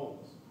of the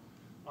goals.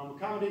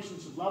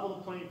 Accommodations should level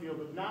the playing field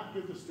but not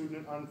give the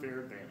student an unfair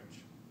advantage.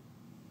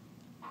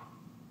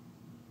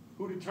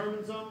 Who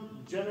determines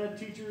them? Gen ed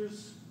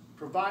teachers,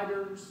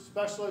 providers,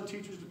 special ed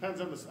teachers,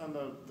 depends on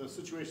the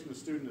situation the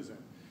student is in.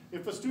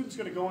 If a student's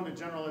going to go into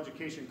general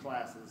education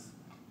classes,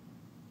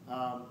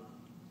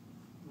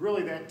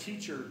 really that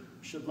teacher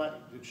should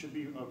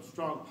be a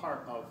strong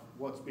part of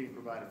what's being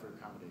provided for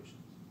accommodations.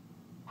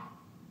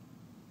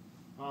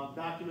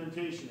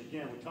 Documentation,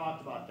 again, we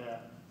talked about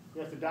that.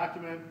 You have to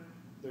document,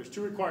 there's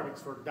 2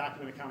 requirements for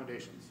document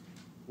accommodations.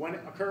 When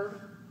it occurred,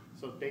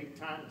 so date,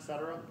 time,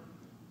 etc.,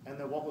 and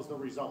then what was the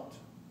result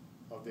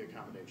of the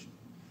accommodation.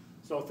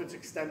 So if it's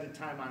extended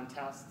time on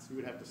tests, you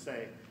would have to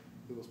say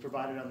it was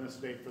provided on this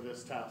date for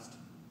this test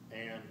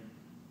and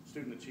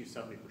student achieved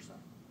 70%.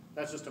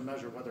 That's just to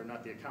measure whether or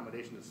not the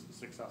accommodation is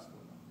successful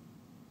or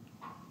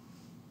not.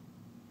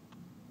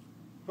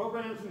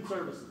 Programs and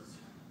services.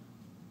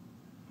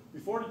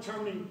 Before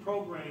determining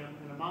program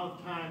and amount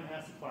of time,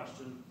 ask the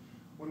question,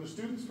 when the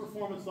student's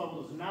performance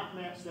level does not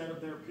match that of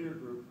their peer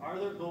group, are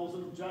there goals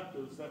and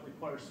objectives that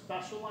require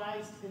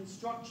specialized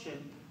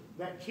instruction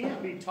that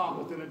can't be taught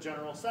within a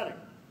general setting?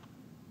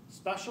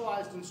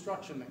 Specialized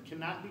instruction that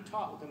cannot be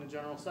taught within a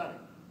general setting.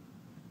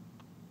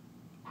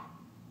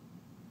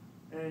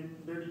 And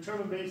they're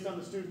determined based on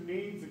the student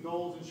needs, the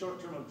goals, and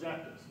short-term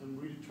objectives.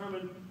 And we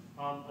determine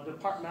a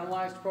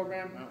departmentalized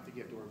program. I don't think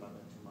you have to worry about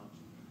that too much.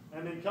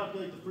 And then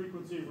calculate the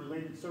frequency of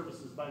related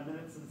services by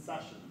minutes and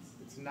sessions.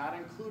 It's not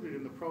included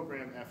in the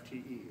program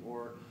FTE,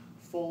 or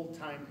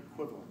full-time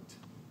equivalent.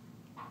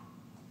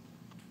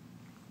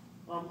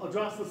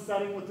 Address the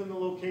setting within the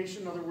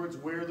location, in other words,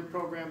 where the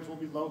programs will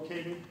be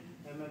located,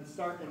 and then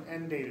start and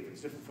end date if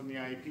it's different from the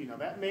IEP. Now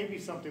that may be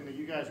something that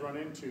you guys run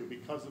into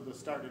because of the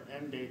start and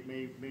end date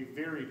may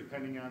vary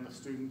depending on the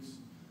student's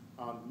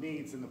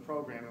needs in the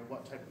program and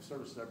what type of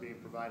services are being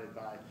provided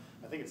by,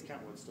 I think it's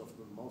Kentwood still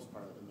for the most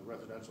part in the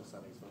residential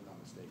settings, if I'm not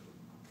mistaken.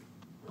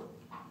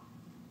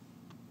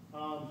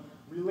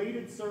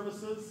 Related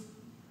services,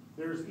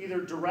 there's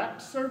either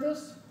direct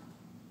service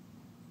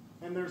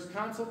and there's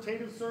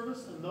consultative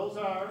service, and those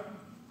are,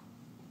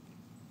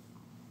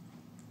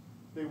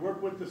 they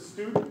work with the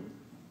student,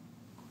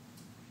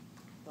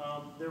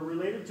 they're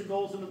related to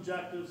goals and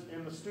objectives,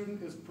 and the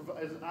student is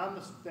on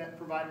that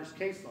provider's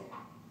caseload.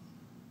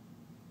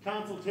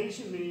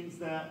 Consultation means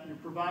that the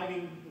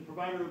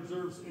provider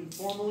observes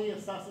informally,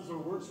 assesses, or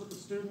works with the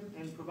student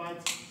and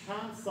provides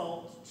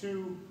consult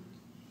to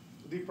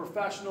the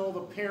professional, the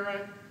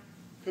parent,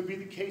 could be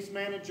the case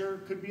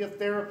manager, could be a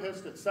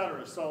therapist,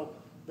 etc. So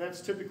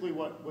that's typically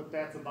what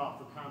that's about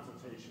for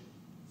consultation.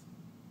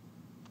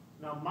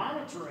 Now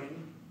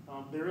monitoring,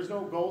 there is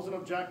no goals and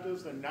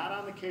objectives, they're not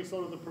on the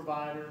caseload of the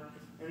provider,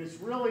 and it's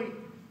really,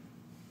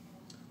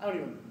 I don't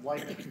even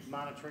like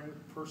monitoring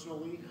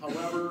personally,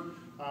 however,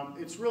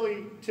 it's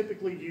really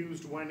typically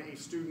used when a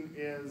student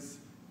is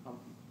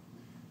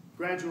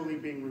gradually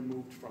being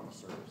removed from a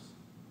service.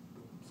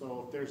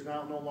 So if there's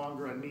now no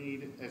longer a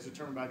need, as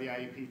determined by the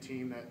IEP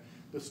team, that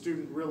the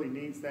student really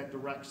needs that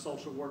direct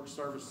social work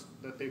service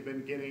that they've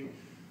been getting,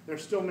 there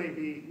still may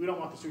be, we don't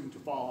want the student to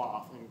fall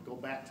off and go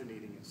back to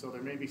needing it. So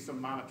there may be some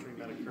monitoring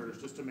that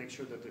occurs just to make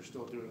sure that they're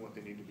still doing what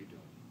they need to be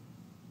doing.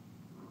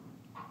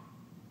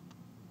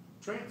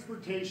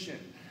 Transportation.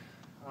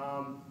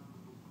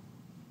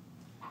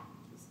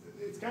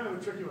 It's kind of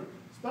a tricky one.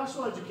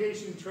 Special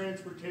education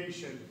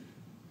transportation,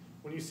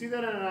 when you see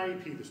that on an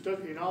IEP, the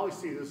student, you always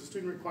see this, the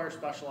student requires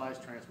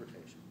specialized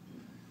transportation.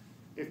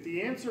 If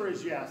the answer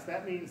is yes,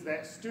 that means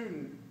that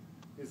student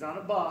is on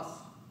a bus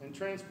and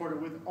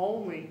transported with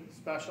only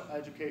special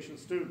education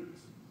students.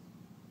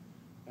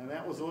 And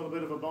that was a little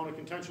bit of a bone of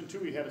contention too.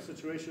 We had a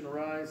situation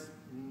arise,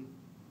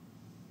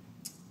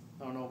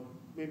 I don't know,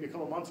 maybe a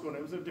couple months ago, and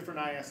it was a different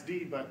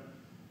ISD, but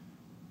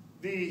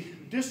the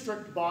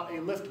district bought a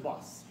lift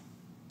bus.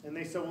 And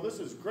they said, well, this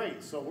is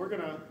great, so we're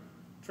going to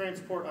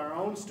transport our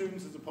own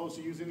students as opposed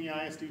to using the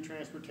ISD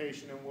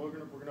transportation, and we're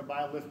going to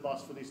buy a lift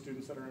bus for these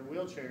students that are in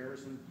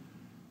wheelchairs, and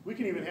we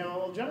can even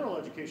have general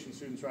education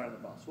students ride on the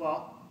bus.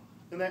 Well,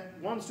 and that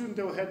one student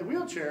that had the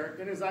wheelchair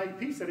in his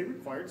IEP said he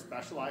required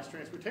specialized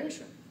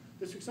transportation.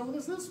 District said, well,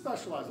 this is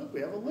specialized. Look, we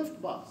have a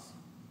lift bus.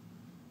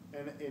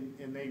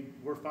 And they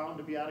were found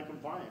to be out of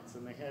compliance,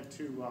 and they had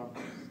to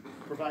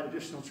provide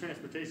additional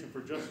transportation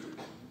for just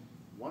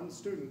one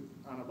student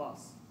on a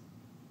bus,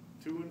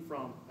 to and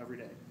from every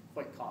day.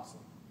 Quite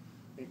costly.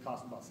 It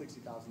cost about $60,000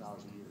 a year to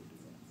do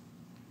that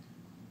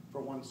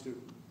for one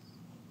student.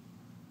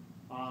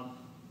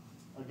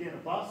 Again,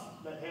 a bus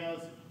that has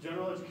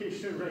general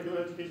education and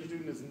regular education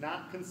student is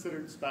not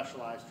considered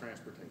specialized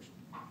transportation.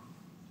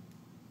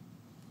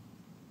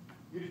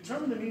 You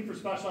determine the need for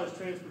specialized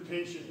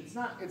transportation. It's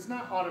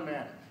not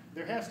automatic.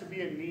 There has to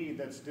be a need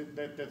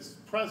that's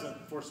present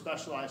for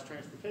specialized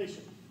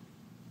transportation.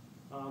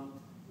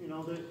 You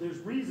know, there's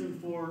reason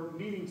for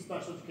needing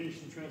special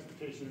education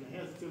transportation, and it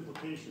has its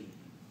implication.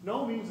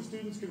 No means the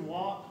students can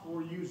walk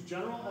or use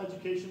general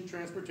education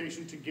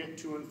transportation to get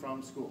to and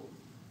from school.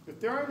 If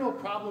there are no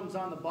problems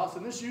on the bus,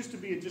 and this used to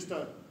be just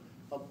a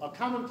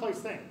commonplace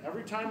thing.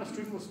 Every time a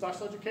student was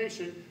special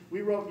education,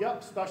 we wrote,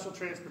 yep, special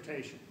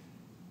transportation.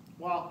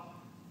 Well,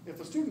 if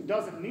a student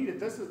doesn't need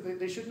it,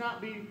 they should not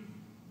be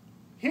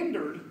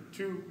hindered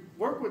to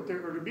work with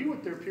or to be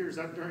with their peers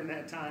during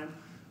that time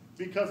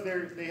because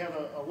they have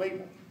a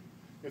label.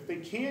 If they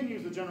can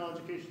use the general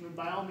education, then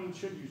by all means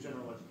should use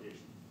general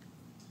education.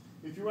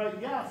 If you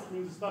write yes, it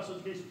means the special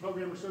education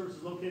program or service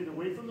is located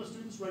away from the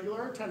student's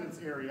regular attendance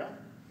area,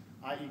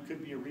 i.e.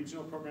 could be a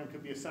regional program,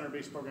 could be a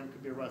center-based program,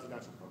 could be a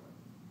residential program.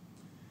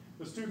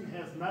 The student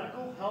has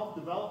medical, health,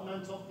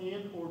 developmental,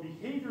 and or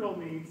behavioral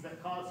needs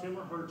that cause him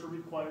or her to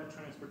require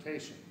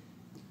transportation,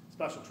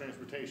 special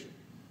transportation.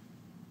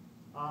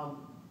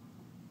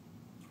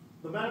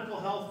 The medical,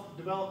 health,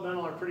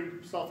 developmental are pretty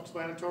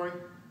self-explanatory.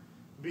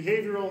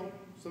 Behavioral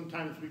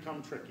sometimes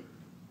become tricky.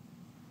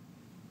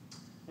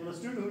 And a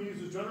student who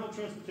uses general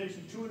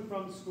transportation to and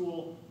from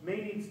school may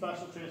need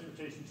special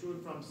transportation to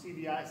and from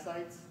CBI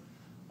sites,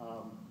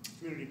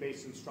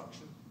 community-based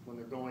instruction, when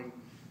they're going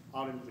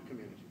out into the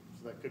community.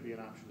 So that could be an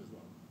option as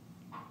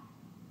well.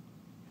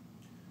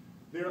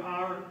 There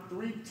are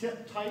 3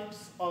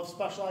 types of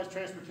specialized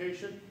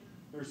transportation.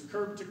 There's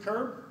curb to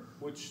curb,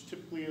 which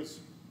typically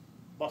is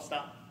bus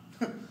stop.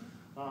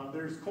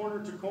 There's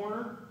corner to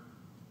corner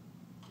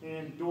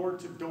and door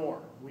to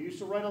door. We used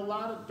to write a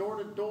lot of door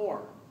to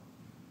door.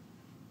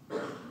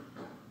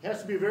 It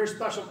has to be a very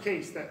special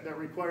case that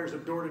requires a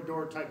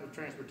door-to-door type of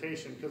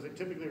transportation because it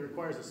typically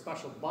requires a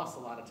special bus a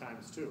lot of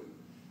times too.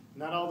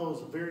 Not all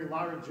those very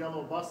large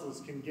yellow buses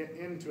can get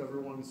into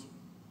everyone's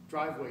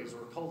driveways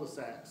or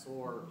cul-de-sacs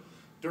or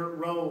dirt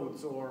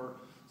roads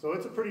so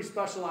it's a pretty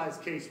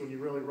specialized case when you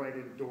really write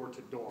in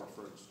door-to-door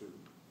for a student.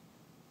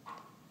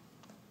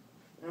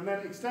 And then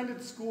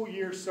extended school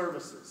year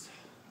services.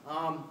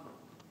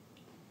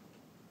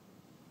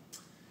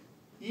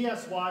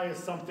 ESY is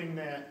something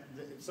that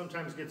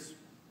sometimes gets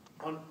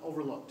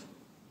overlooked.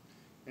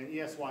 And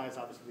ESY is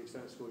obviously the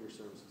Extended School Year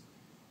Services.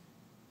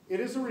 It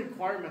is a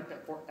requirement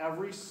that for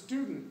every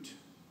student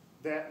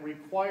that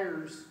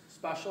requires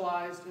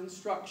specialized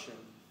instruction,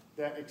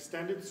 that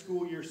extended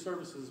school year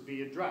services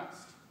be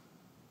addressed.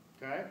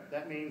 Okay?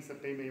 That means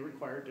that they may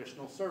require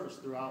additional service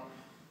throughout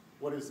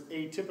what is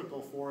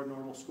atypical for a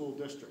normal school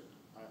district,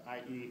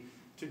 i.e.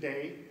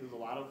 today is a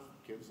lot of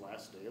kids'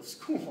 last day of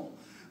school.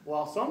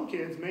 While some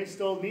kids may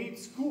still need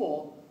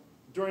school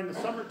during the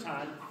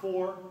summertime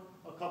for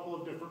a couple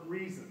of different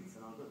reasons,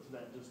 and I'll get to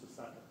that in just a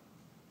second.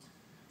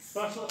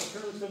 Special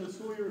extended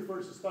school year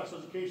refers to special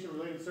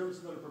education-related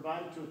services that are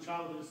provided to a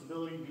child with a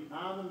disability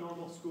beyond the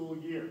normal school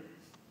year.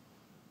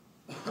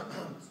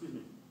 Excuse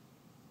me.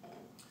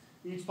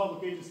 Each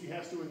public agency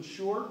has to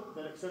ensure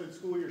that extended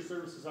school year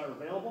services are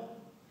available,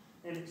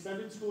 and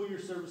extended school year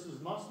services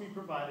must be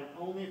provided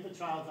only if the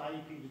child's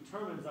IEP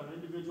determines on an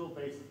individual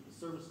basis that the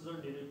services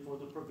are needed for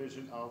the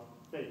provision of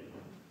FAPE.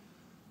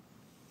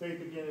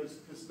 FAPE, again,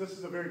 this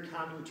is a very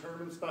common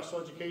term in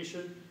special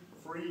education,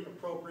 free,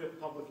 appropriate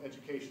public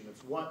education.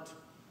 It's what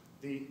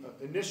the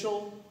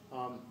initial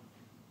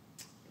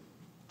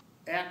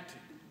act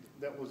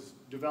that was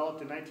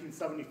developed in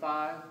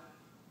 1975,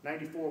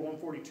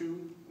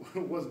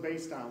 94-142, was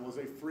based on, was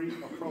a free,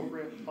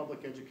 appropriate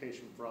public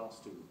education for all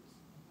students.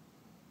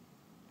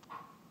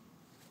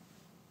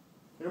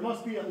 There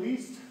must be at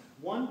least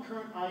one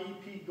current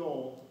IEP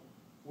goal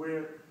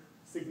where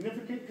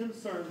significant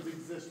concerns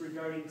exist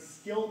regarding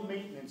skill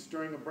maintenance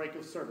during a break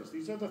of service.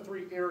 These are the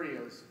three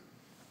areas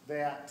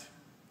that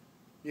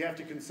you have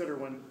to consider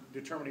when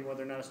determining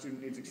whether or not a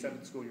student needs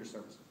extended school year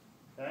service.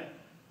 Okay?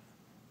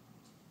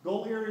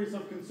 Goal areas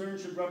of concern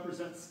should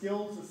represent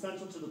skills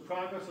essential to the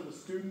progress of the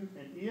student,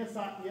 and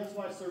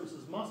ESY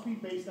services must be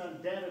based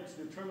on data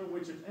to determine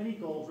which, if any,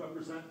 goals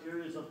represent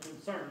areas of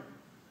concern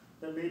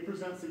that may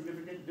present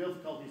significant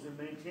difficulties in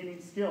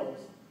maintaining skills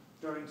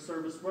during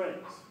service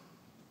breaks.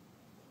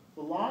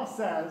 The law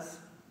says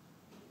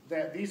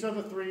that these are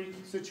the three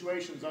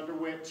situations under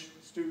which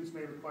students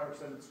may require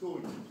extended school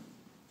year.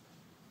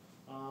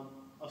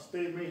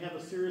 They may have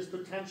a serious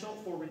potential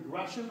for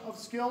regression of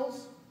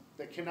skills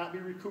that cannot be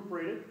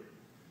recuperated.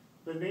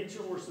 The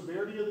nature or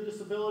severity of the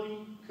disability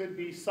could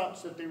be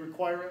such that they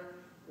require it,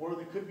 or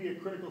there could be a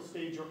critical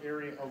stage or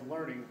area of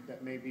learning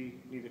that may be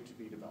needed to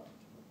be developed.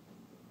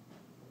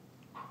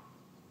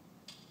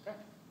 Okay.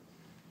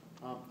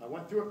 I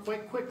went through it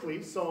quite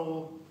quickly,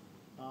 so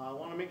I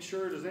want to make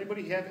sure, does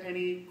anybody have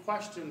any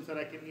questions that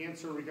I can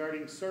answer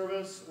regarding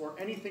service or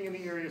anything in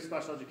the area of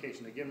special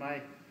education? Again,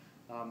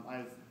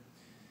 I've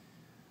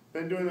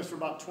been doing this for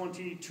about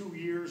 22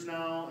 years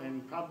now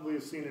and probably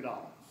have seen it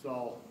all.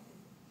 So,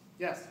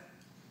 yes?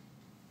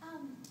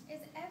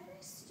 Is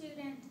every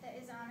student that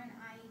is on an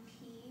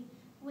IEP,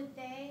 would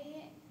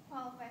they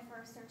qualify for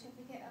a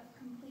certificate of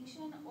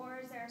completion, or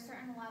is there a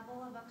certain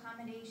level of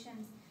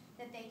accommodations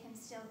that they can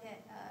still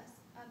get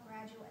a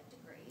graduate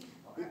degree?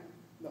 Or?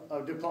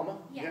 A diploma?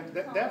 Yeah,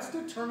 diploma. That's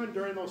determined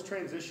during those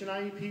transition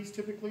IEPs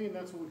typically, and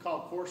that's what we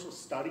call a course of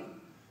study.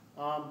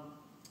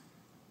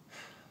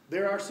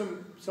 There are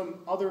some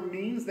other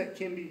means that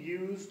can be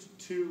used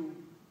to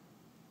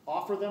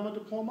offer them a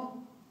diploma.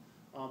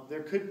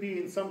 There could be,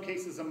 in some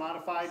cases,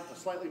 a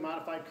slightly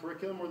modified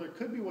curriculum, or there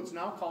could be what's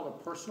now called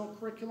a personal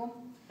curriculum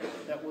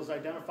that was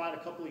identified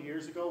a couple of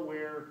years ago,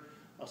 where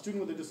a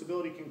student with a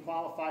disability can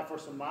qualify for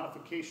some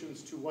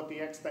modifications to what the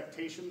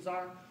expectations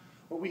are.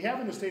 What we have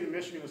in the state of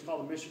Michigan is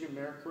called a Michigan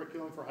Merit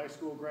Curriculum for high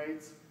school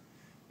grades.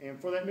 And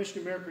for that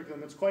Michigan Merit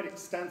Curriculum, it's quite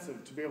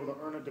extensive to be able to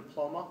earn a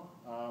diploma.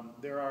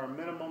 There are a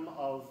minimum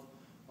of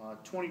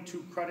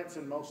 22 credits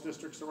in most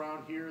districts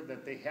around here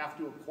that they have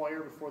to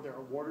acquire before they're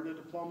awarded a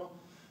diploma,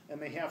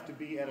 and they have to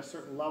be at a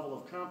certain level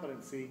of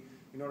competency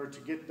in order to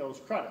get those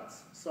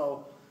credits.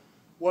 So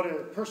what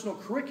a personal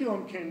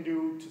curriculum can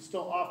do to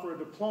still offer a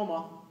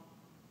diploma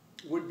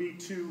would be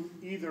to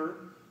either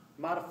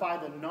modify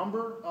the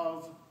number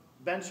of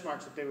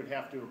benchmarks that they would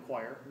have to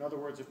acquire. In other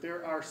words, if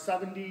there are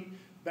 70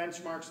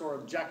 benchmarks or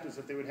objectives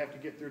that they would have to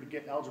get through to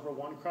get Algebra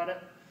 1 credit,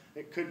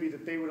 it could be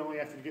that they would only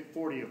have to get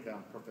 40 of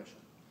them proficient.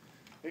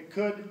 It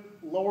could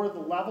lower the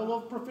level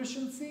of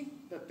proficiency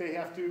that they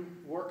have to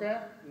work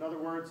at. In other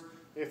words,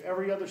 if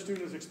every other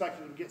student is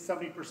expected to get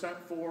 70%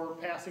 for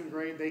passing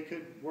grade, they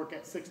could work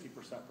at 60%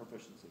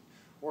 proficiency,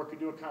 or it could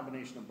do a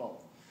combination of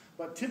both.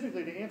 But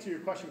typically, to answer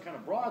your question kind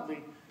of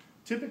broadly,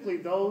 typically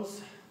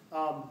those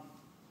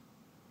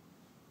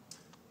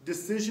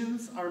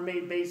decisions are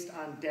made based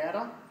on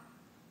data,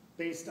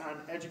 based on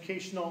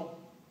educational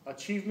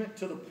achievement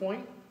to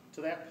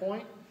that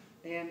point,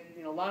 and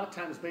a lot of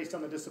times based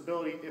on the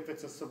disability if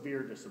it's a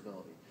severe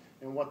disability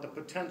and what the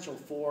potential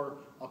for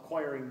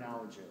acquiring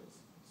knowledge is.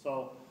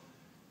 So,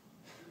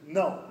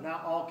 no,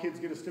 not all kids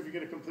get a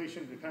certificate of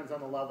completion. It depends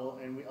on the level,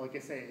 and like I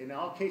say, in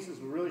all cases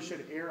we really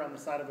should err on the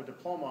side of a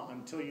diploma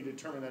until you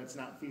determine that it's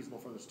not feasible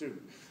for the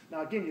student.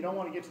 Now again, you don't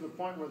want to get to the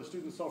point where the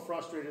student's so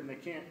frustrated and they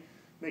can't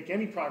make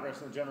any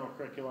progress in the general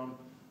curriculum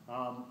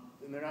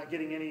and they're not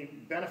getting any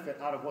benefit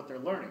out of what they're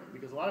learning.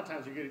 Because a lot of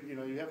times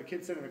you have a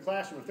kid sitting in a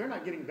classroom, if they're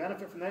not getting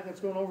benefit from that, that's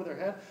going over their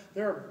head,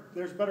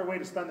 there's a better way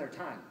to spend their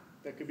time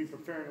that could be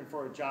preparing them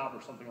for a job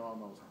or something along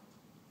those lines.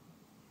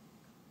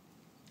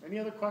 Any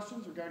other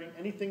questions regarding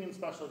anything in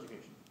special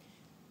education?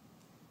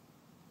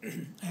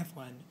 I have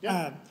one.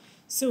 Yeah.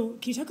 So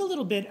can you talk a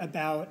little bit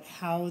about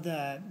how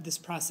this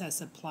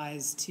process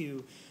applies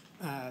to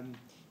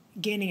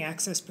gaining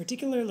access,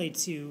 particularly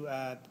to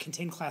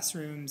contained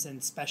classrooms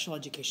and special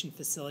education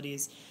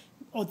facilities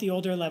at the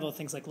older level,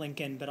 things like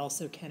Lincoln, but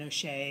also Ken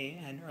O'Shea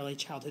and early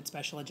childhood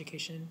special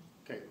education?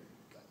 Okay,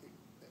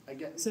 I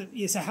get. So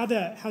how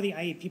the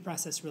IEP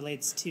process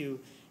relates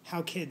to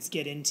how kids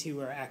get into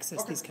or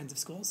access these kinds of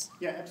schools?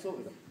 Yeah,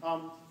 absolutely.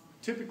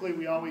 Typically,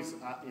 we always,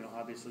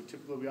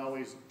 typically we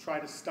always try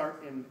to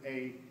start in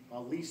a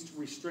least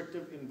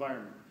restrictive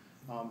environment.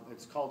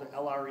 It's called an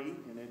LRE,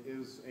 and it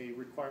is a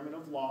requirement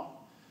of law.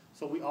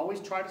 So we always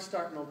try to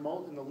start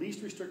in the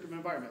least restrictive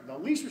environment. The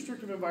least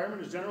restrictive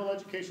environment is general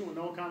education with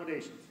no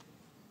accommodations,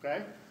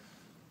 okay?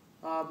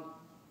 A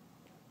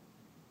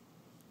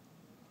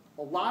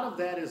lot of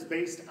that is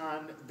based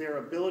on their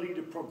ability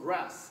to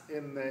progress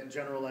in the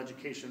general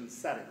education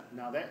setting.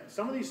 Now,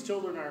 some of these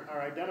children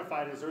are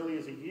identified as early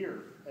as a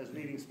year as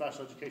needing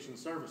special education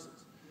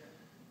services.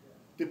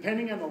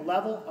 Depending on the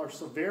level or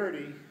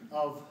severity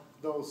of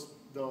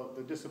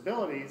the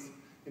disabilities,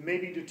 it may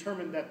be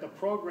determined that the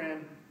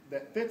program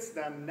that fits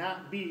them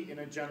not be in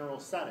a general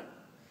setting.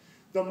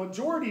 The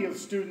majority of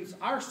students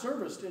are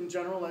serviced in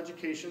general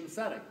education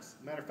settings.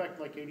 Matter of fact,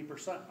 like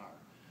 80%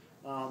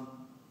 are.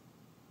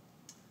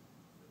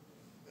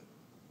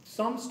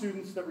 Some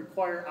students that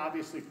require,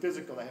 obviously, they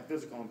have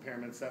physical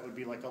impairments, that would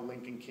be like a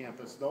Lincoln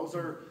campus.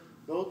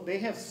 They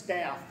have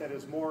staff that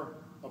is more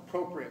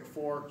appropriate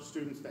for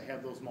students that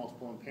have those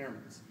multiple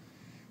impairments.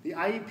 The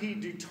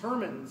IEP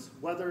determines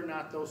whether or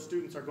not those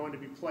students are going to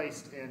be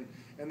placed in,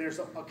 and there's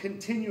a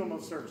continuum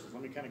of services.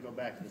 Let me kind of go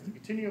back to this. The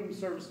continuum of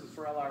services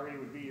for LRE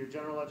would be your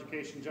general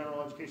education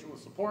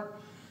with support,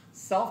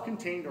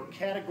 self-contained or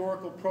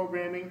categorical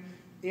programming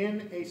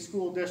in a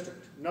school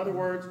district. In other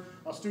words,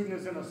 a student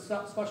is in a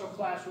special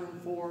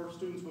classroom for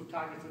students with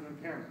cognitive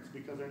impairments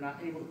because they're not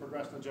able to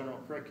progress in the general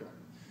curriculum.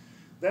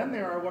 Then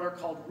there are what are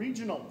called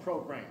regional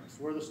programs,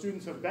 where the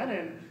students have been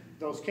in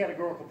those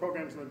categorical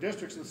programs in the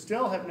districts and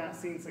still have not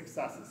seen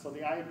successes. So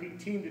the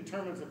IEP team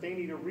determines that they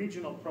need a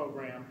regional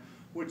program,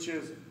 which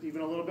is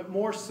even a little bit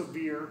more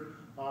severe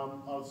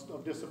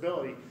of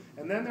disability.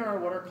 And then there are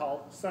what are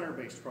called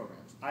center-based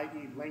programs,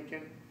 i.e.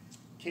 Lincoln,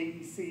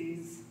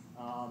 KDCs,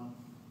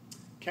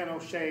 Ken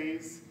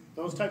O'Shea's.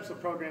 Those types of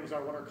programs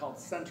are what are called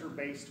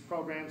center-based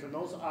programs, and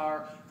those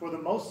are for the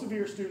most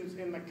severe students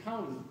in the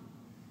county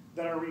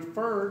that are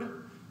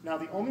referred. Now,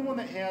 the only one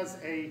that has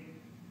a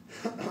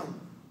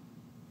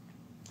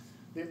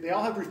they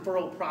all have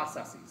referral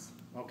processes,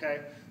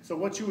 okay? So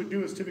what you would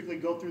do is typically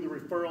go through the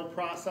referral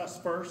process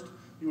first.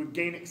 You would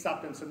gain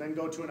acceptance and then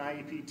go to an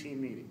IEP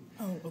team meeting.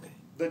 Oh, okay.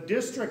 The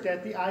district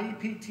at the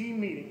IEP team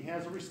meeting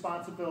has a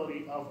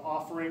responsibility of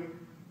offering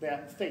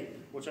that FAPE,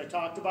 which I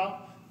talked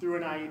about, through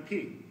an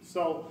IEP.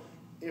 So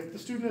if the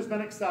student has been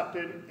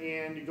accepted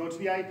and you go to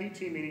the IEP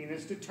team meeting and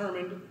it's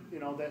determined,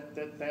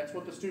 that's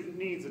what the student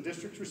needs, the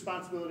district's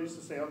responsibility is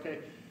to say, okay,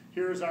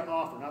 here's our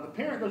offer. Now the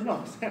parent doesn't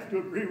always have to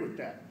agree with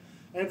that.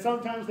 And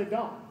sometimes they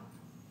don't.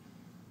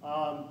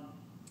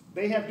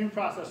 They have due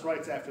process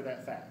rights after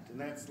that fact. And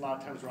that's a lot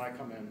of times where I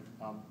come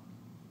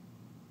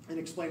in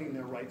explaining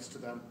their rights to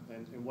them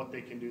and what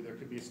they can do. There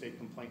could be a state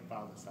complaint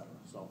filed, et cetera.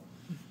 So,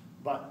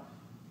 but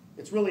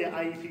it's really an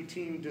IEP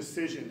team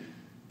decision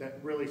that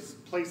really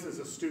places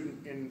a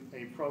student in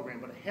a program,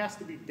 but it has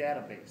to be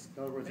data-based.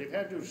 In other words, they've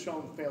had to have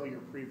shown failure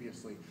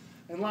previously,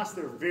 unless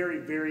they're very,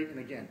 very, and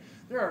again,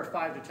 there are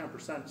 5 to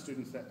 10%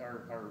 students that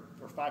or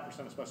 5%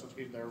 of special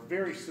education that are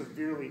very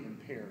severely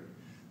impaired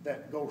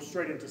that go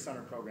straight into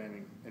center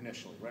programming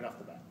initially, right off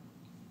the bat.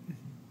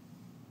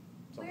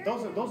 So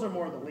those are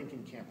more of the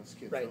Lincoln campus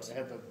kids, right. That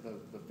have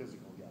the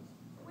physical, yes.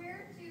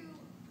 Where do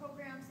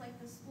programs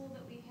like the school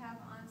that we have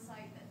on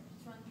site that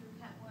run through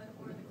Kentwood,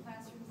 or the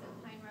classrooms that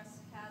Pine Rest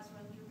has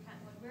run through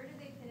Kentwood, where do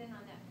they fit in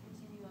on that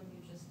continuum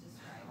you just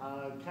described?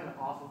 Kind of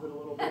off of it a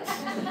little bit,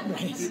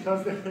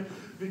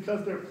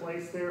 because they're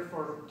placed there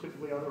for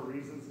typically other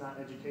reasons, not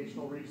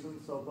educational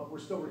reasons. So, but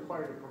we're still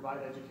required to provide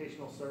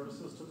educational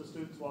services to the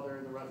students while they're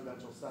in the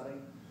residential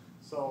setting.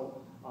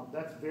 So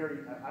that's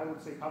I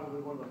would say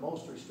probably one of the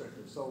most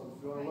restrictive. So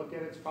if you want to look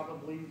at it, it's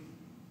probably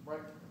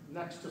right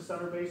next to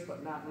center-based,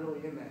 but not really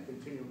in that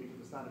continuum because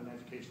it's not an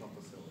educational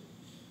facility.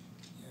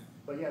 Yeah.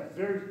 But yeah,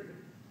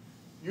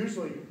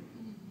 usually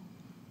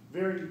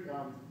very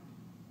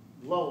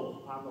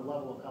low on the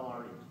level of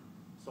LRE.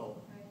 So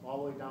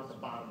all the way down to the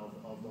bottom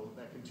of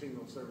that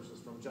continuum of services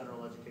from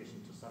general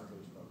education to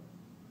center-based program.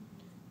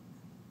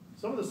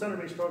 Some of the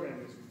center-based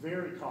programming is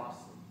very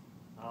costly.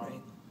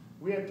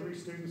 We had 3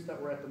 students that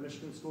were at the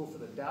Michigan School for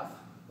the Deaf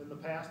in the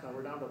past. Now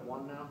we're down to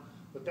 1 now.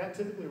 But that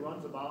typically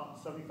runs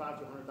about $75,000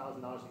 to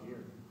 $100,000 a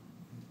year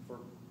for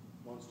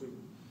one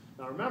student.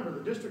 Now remember, the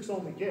districts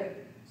only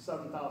get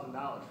 $7,000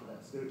 for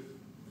that student.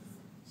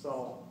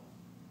 So.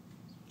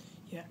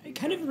 Yeah,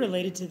 kind of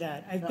related to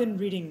that, I've been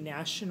reading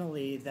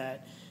nationally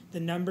that the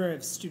number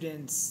of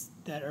students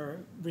that are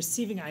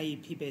receiving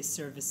IEP-based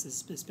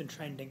services has been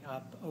trending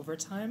up over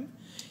time.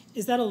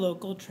 Is that a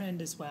local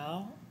trend as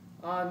well?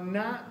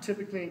 Not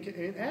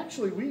typically.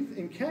 Actually,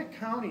 in Kent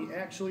County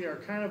actually are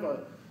kind of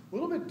a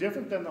little bit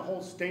different than the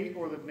whole state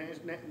or the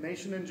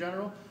nation in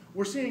general.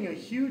 We're seeing a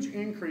huge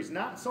increase,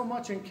 not so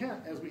much in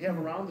Kent as we have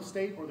around the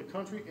state or the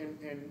country,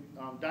 in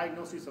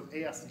diagnoses of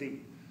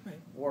ASD, right,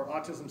 or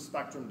autism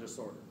spectrum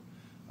disorder.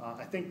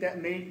 I think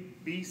that may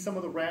be some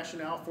of the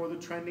rationale for the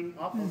trending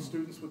up of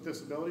students with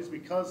disabilities,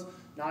 because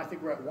now I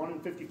think we're at 1 in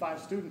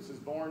 55 students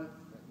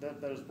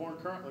that is born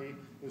currently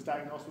is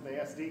diagnosed with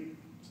ASD.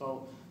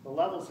 So the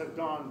levels have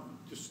gone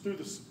just through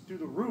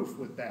the roof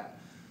with that.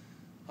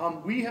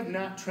 We have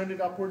not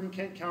trended upward in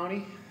Kent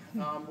County.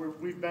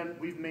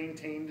 We've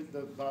maintained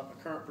the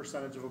current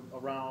percentage of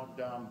around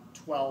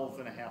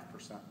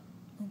 12.5%.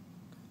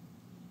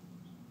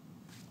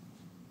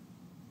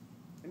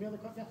 Any other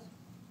questions?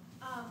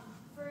 Yes.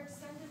 For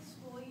extended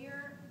school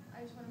year,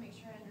 I just want to make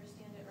sure I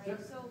understand it right.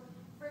 Yep. So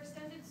for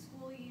extended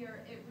school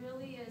year, it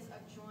really is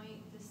a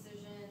joint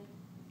decision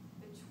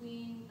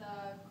between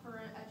the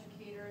current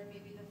educator and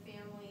maybe the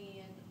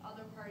family and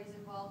other parties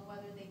involved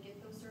whether they get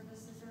those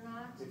services or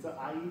not? It's an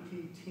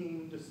IEP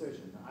team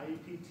decision. The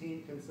IEP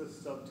team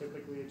consists of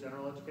typically a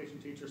general education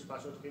teacher,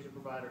 special education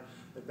provider,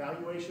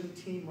 evaluation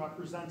team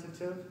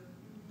representative,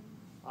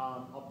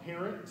 a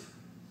parent,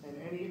 and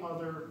any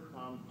other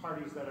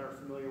parties that are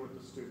familiar with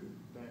the student.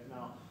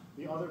 Now,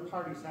 the other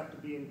parties have to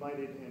be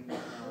invited, and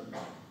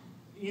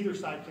either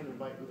side can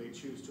invite who they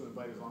choose to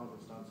invite as long as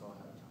it's done so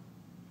ahead of time.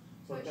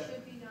 So it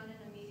should be done in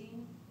a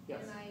meeting?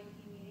 Yes. An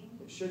IEP meeting?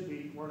 It should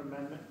be, or an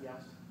amendment,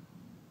 yes.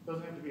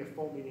 Doesn't have to be a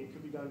full meeting. It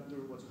could be done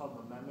through what's called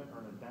an amendment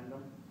or an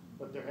addendum,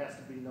 but there has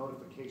to be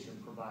notification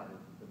provided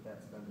that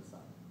that's been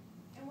decided.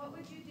 And what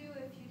would you do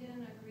if you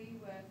didn't agree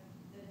with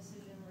the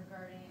decision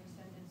regarding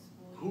extended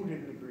school year? Who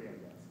didn't agree, I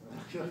guess?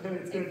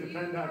 It's going to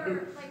depend on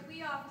who. Like, we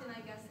often,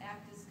 I guess,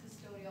 act as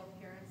custodial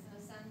parents in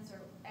a sense,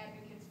 or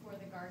advocates for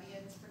the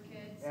guardians for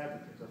kids.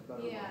 Advocates, that's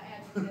better. Yeah,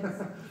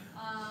 advocates.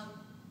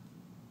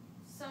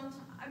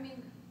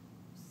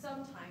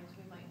 Sometimes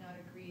we might not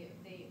agree if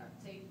they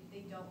say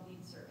they don't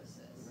need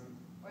services,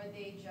 or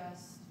they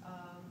just,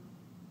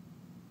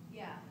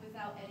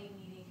 without any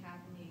meeting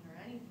happening or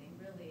anything,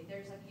 really,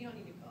 there's like, you don't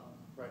need to go.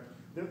 Right.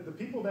 The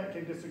people that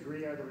can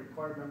disagree are the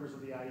required members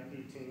of the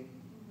IEP team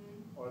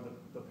or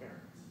the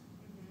parents.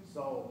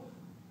 So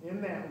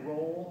in that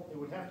role, it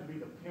would have to be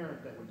the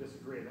parent that would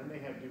disagree, and then they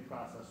have due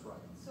process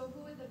rights. So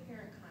who would the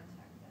parent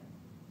contact then?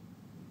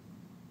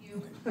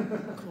 You?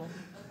 Cool.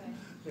 Okay.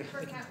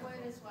 For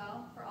Kentwood as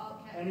well? For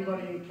all Kent?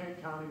 Anybody in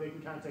Kent County, they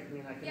can contact me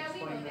and I can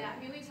explain we know that. that.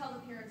 I mean, we tell the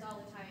parents all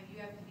the time, you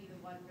have to be the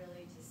one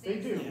really to They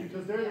say do, something.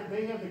 because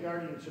they have the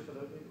guardianship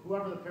of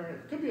whoever the parent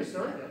is. It could be a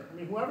surrogate. I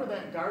mean, whoever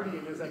that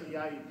guardian is at the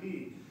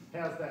IEP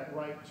has that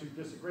right to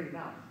disagree.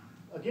 Now,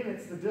 again,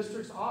 it's the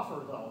district's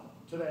offer, though,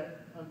 to that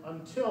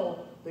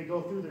until they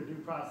go through their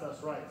due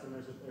process rights and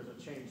there's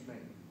a change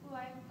made. Oh,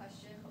 I have a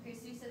question. Okay,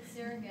 so you said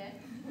surrogate.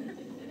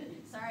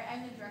 Sorry,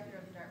 I'm the director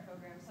of the DART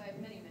program, so I have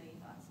many, many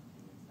thoughts and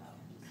opinions about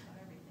just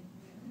about everything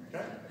from the universe.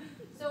 Okay.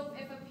 So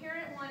if a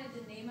parent wanted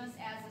to name us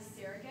as a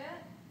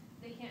surrogate,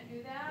 they can't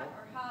do that? Nope.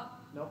 Or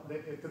how? No,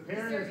 if the The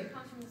parent is. surrogate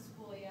comes from the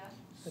school, yeah?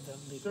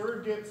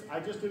 Surrogates, I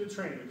just did a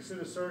training, just did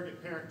a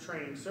surrogate parent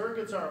training.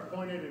 Surrogates are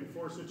appointed in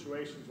 4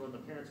 situations: when the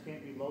parents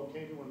can't be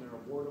located, when they're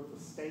a ward of the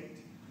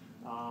state,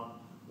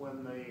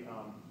 when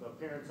the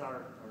parents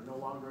are no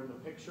longer in the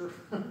picture,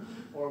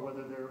 or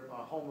whether they're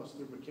homeless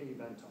through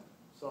McKinney-Vento.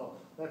 So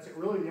that's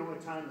really the only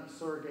time that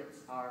surrogates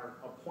are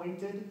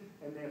appointed,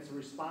 and it's the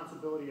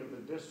responsibility of the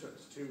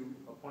districts to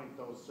appoint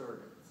those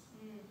surrogates.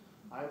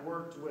 I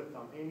worked with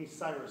Amy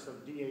Cyrus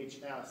of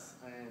DHS,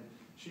 and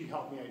she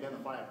helped me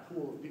identify a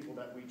pool of people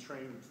that we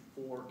trained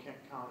for Kent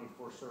County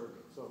for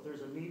surrogates. So if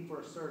there's a need for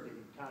a surrogate,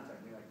 you can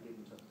contact me and I can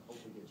get them to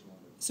hopefully get you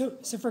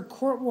one. So for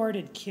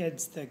court-warded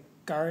kids, the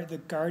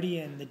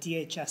guardian, the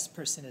DHS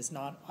person is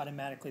not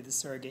automatically the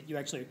surrogate. You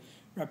actually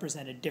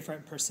represent a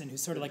different person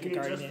who's sort of like a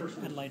guardian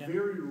ad litem.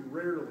 Very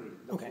rarely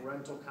the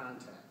parental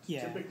contact.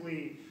 Yeah.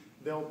 Typically,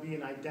 there'll be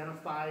an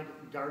identified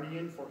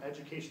guardian for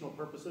educational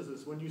purposes.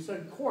 It's when you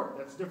said court,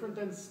 that's different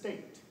than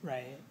state.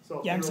 Right.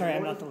 So Yeah, I'm sorry,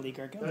 I'm not the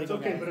legal guy. That's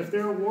okay, but if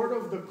they're a ward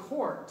of the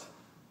court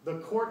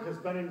has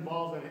been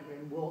involved in it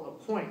and will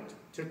appoint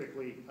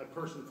typically a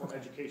person for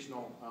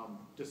educational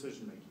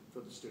decision-making for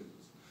the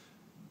students.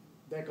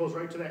 That goes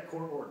right to that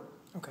court order.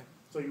 Okay.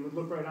 So you would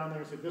look right on there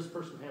and say, this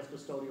person has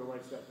custodial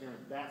rights to that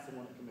parent. That's the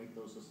one that can make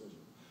those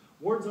decisions.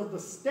 Wards of the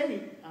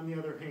state, on the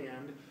other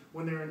hand,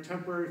 when they're in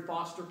temporary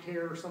foster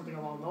care or something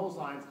along those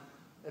lines,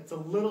 it's a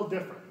little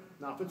different.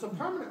 Now, if it's a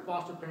permanent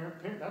foster parent,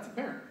 that's a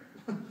parent.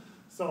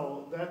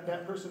 So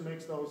that person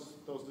makes those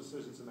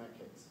decisions in that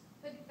case.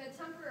 But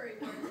temporary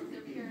wards,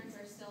 if their parents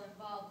are still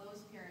involved,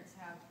 those parents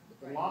have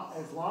rights.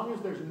 As long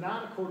as there's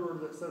not a court order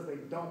that says they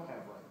don't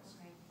have rights.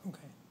 Okay.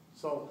 Okay.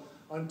 So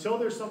Until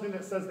there's something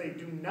that says they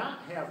do not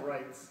have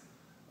rights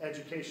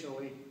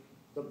educationally,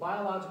 the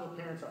biological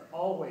parents are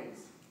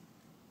always,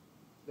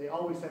 they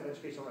always have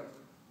educational rights.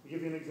 I'll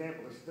give you an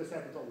example. This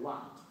happens a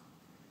lot.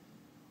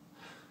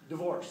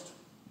 Divorced,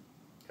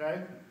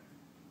 okay?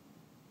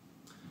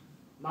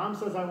 Mom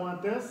says, I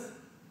want this,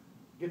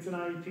 gets an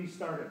IEP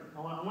started.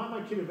 I want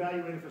my kid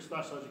evaluated for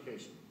special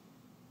education,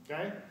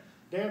 okay?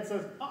 Dad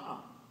says,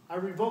 I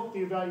revoke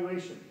the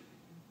evaluation.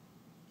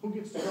 Who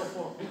gets to go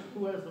forward?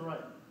 Who has the right?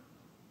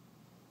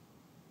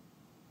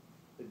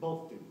 They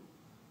both do,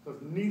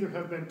 because neither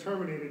have been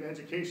terminated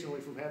educationally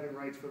from having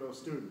rights for those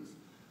students.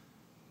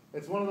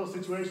 It's one of those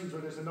situations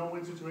where there's a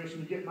no-win situation.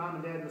 You get mom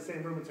and dad in the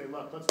same room and say,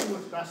 look, let's do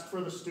what's best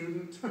for the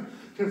student,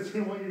 because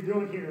what you're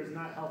doing here is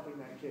not helping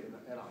that kid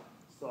at all.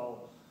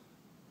 So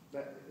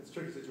it's a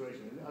tricky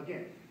situation. And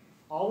again,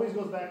 always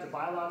goes back to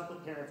biological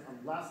parents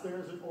unless there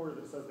is an order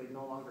that says they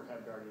no longer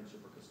have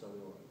guardianship or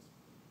custodial rights.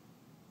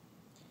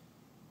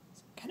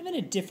 Kind of in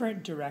a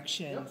different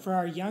direction, Yep. for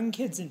our young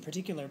kids in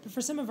particular, but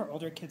for some of our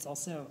older kids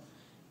also,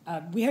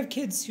 we have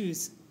kids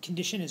whose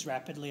condition is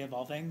rapidly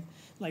evolving,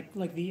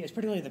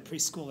 particularly the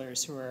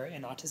preschoolers who are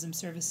in autism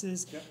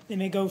services. Yep. They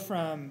may go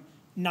from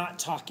not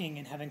talking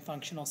and having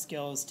functional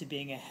skills to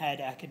being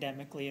ahead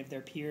academically of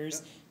their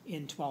peers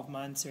in 12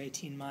 months or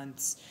 18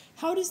 months.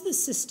 How does the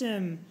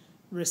system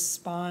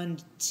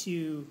respond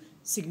to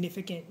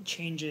significant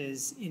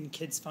changes in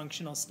kids'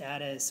 functional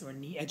status or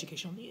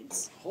educational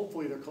needs?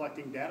 Hopefully they're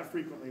collecting data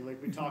frequently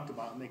like we talked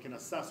about, and they can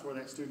assess where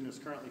that student is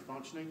currently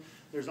functioning.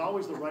 There's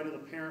always the right of the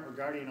parent or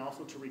guardian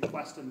also to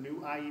request a new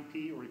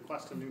IEP or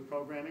request a new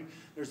programming.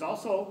 There's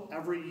also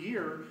every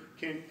year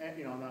now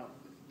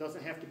it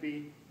doesn't have to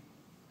be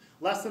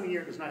less than a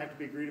year, it does not have to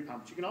be agreed upon,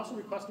 but you can also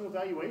request new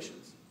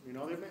evaluations.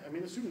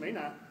 The student may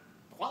not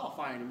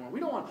qualify anymore.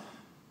 We don't want.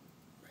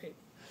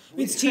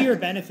 It's to your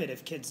benefit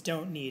if kids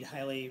don't need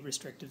highly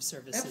restrictive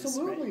services.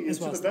 Absolutely. Right? It's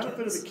to the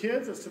benefit of kids. the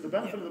kids, it's to the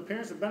benefit of the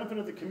parents, the benefit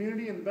of the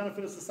community, and the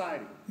benefit of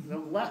society.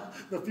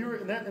 The fewer,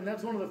 and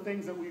that's one of the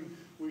things that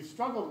we've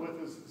struggled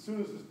with is as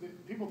soon as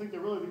people think they're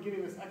really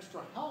getting this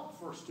extra help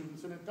for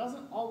students, and it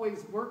doesn't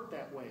always work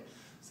that way.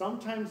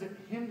 Sometimes it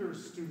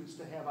hinders students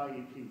to have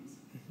IEPs.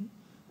 Mm-hmm.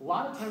 A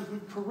lot of times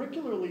we've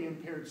curricularly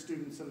impaired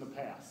students in the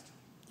past.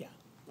 Yeah.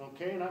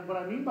 Okay, and what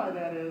I mean by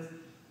that is,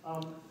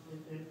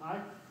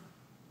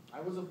 I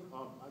was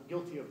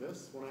guilty of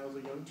this when I was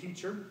a young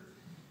teacher.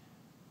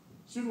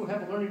 Student would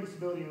have a learning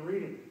disability in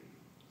reading.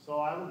 So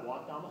I would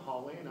walk down the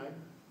hallway and I'd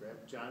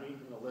grab Johnny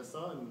and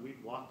Alyssa and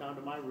we'd walk down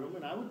to my room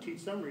and I would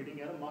teach them reading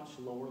at a much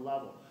lower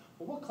level.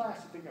 Well, what class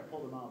do you think I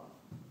pulled them out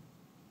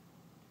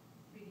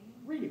of?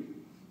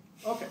 Reading.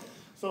 Okay,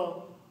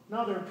 so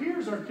now their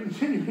peers are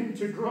continuing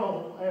to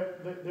grow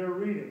at their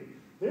reading.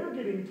 They're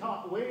getting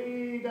taught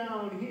way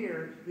down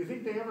here. Do you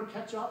think they ever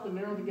catch up and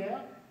narrow the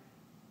gap?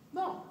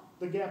 No.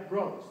 The gap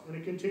grows, and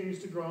it continues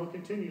to grow and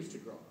continues to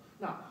grow.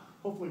 Now,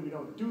 hopefully we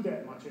don't do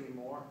that much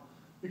anymore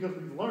because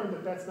we've learned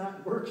that that's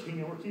not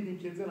working and we're keeping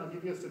kids in. I'll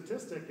give you a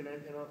statistic, and I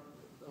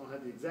don't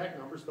have the exact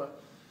numbers,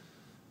 but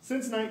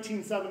since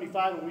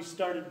 1975 when we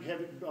started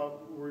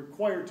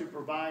required to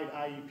provide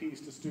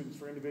IEPs to students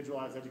for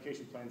individualized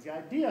education plans, the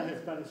idea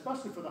has been,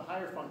 especially for the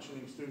higher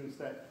functioning students,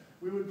 that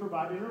we would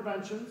provide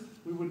interventions,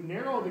 we would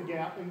narrow the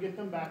gap and get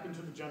them back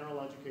into the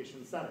general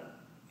education setting.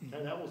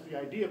 And that was the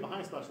idea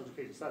behind special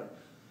education setting.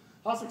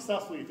 How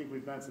successful do you think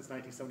we've been since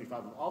 1975?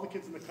 Of all the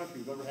kids in the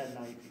country who've ever had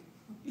an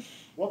IEP,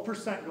 what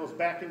percent goes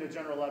back into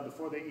general ed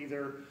before they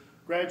either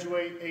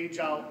graduate, age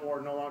out, or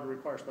no longer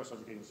require special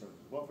education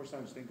services? What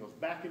percentage do you think goes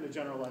back into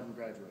general ed and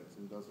graduates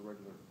and does the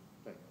regular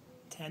thing?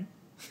 10.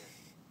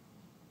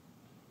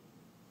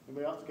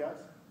 Anybody else guess?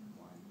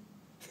 1.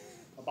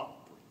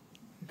 About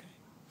 3. Okay.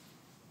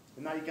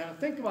 And now you got to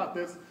think about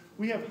this.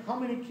 We have how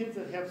many kids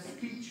that have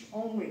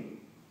speech-only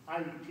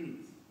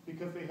IEPs?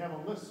 Because they have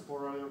a lisp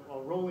or a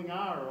rolling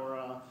R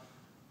or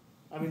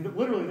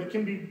literally that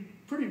can be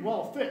pretty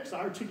well fixed.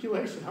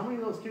 Articulation, how many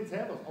of those kids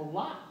have those? A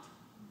lot.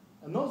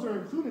 And those are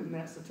included in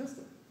that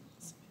statistic.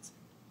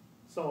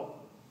 So,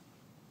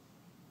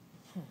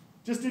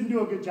 just didn't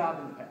do a good job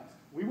in the past.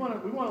 We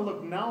want to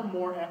look now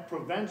more at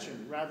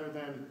prevention rather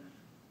than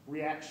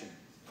reaction.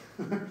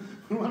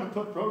 We want to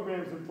put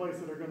programs in place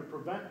that are going to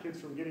prevent kids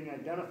from getting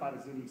identified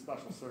as needing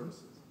special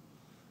services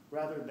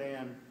rather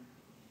than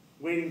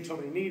waiting until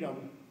they need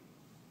them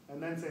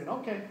and then saying,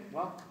 okay,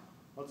 well,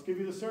 let's give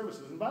you the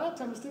services. And by that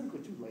time, it's typically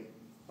too late.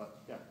 But,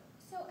 yeah.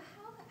 So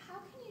how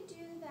can you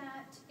do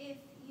that if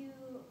you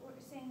were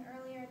saying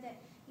earlier that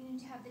you need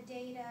to have the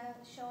data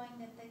showing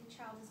that the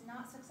child is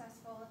not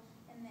successful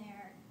in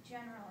their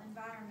general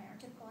environment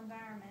or typical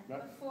environment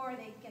before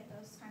they get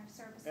those kind of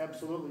services?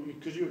 Absolutely,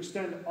 because you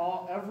extend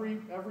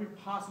every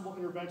possible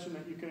intervention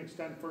that you can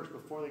extend first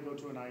before they go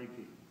to an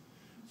IEP.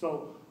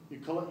 So you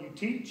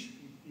teach,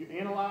 you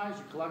analyze,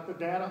 you collect the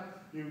data,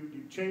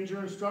 you change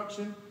your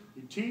instruction,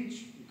 you teach,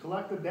 you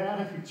collect the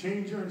data, you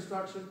change your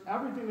instruction,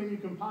 everything that you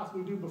can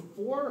possibly do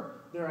before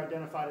they're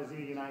identified as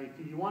needing an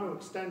IEP. You want to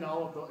expend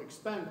all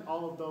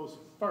of those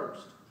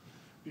first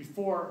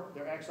before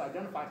they're actually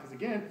identified, because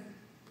again,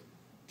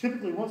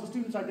 typically, once a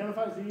student's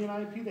identified as needing an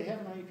IEP, they have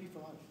an IEP for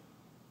life.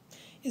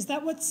 Is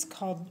that what's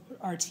called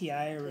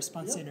RTI, or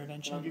response to Yep.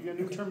 intervention? And I'll give you a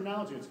new Okay.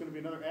 terminology. It's going to be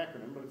another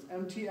acronym, but it's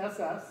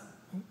MTSS.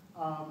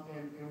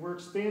 And we're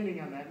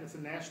expanding on that. It's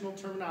a national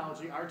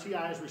terminology.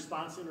 RTI is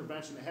response to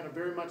intervention. It had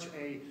very much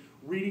a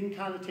reading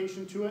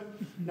connotation to it.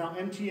 Now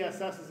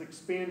MTSS is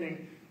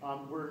expanding.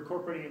 We're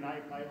incorporating, and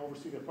I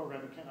oversee the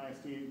program at Kent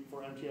ISD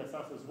for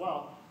MTSS as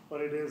well, but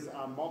it is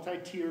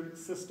multi-tiered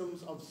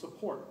systems of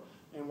support.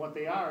 And what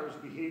they are is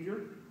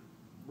behavior,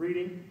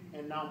 reading,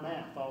 and now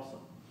math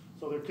also.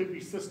 So there could be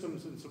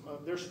systems, and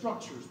there's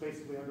structures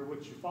basically under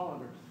which you fall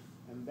under.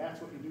 And that's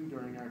what you do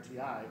during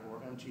RTI or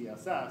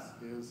MTSS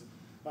is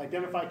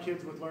identify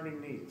kids with learning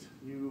needs.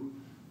 You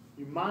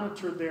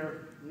monitor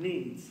their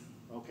needs,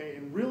 okay,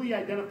 and really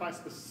identify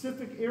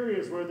specific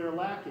areas where they're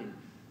lacking.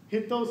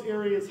 Hit those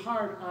areas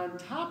hard on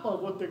top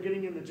of what they're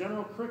getting in the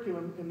general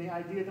curriculum and the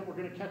idea that we're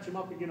going to catch them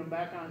up and get them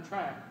back on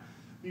track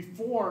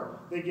before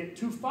they get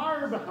too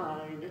far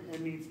behind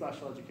and need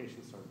special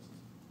education services.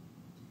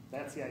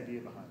 That's the idea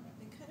behind that.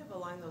 And kind of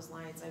along those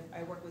lines,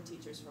 I work with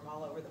teachers from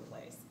all over the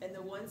place, and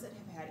the ones that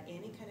have had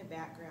any kind of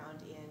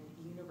background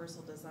in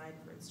universal design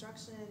for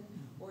instruction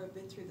or have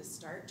been through the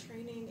START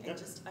training and Yep.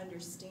 just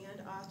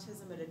understand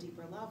autism at a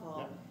deeper level,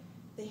 Yep.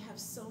 they have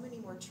so many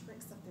more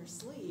tricks up their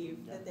sleeve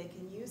Yep. that they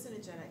can use in a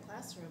gen ed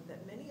classroom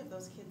that many of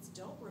those kids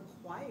don't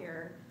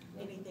require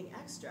Yep. anything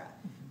extra.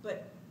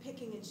 But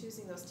picking and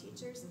choosing those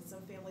teachers, and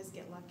some families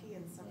get lucky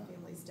and some Yeah.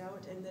 families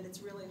don't, and then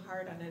it's really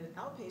hard on an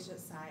outpatient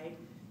side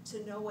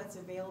to know what's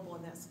available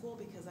in that school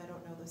because I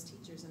don't know those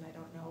teachers and I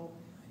don't know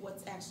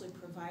what's actually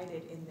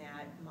provided in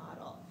that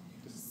model.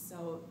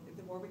 So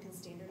the more we can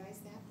standardize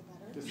that, the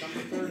better. December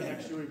 3rd,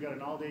 next year, we've got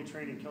an all-day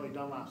training. Kelly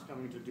Dunlap's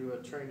coming to do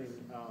a training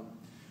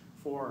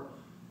for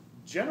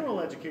general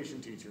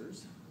education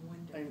teachers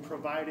Wonderful. and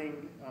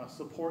providing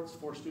supports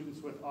for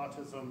students with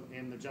autism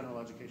in the general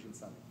education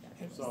setting.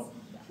 So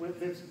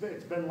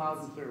it's been loud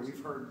and clear.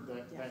 We've heard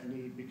that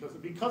need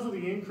because of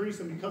the increase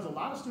and because a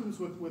lot of students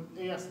with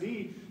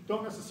ASD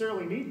don't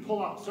necessarily need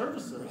pull-out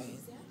services. Right.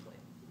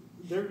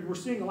 Exactly. We're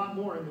seeing a lot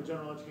more in the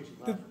general education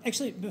But classroom.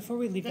 actually, before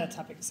we leave that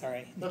topic,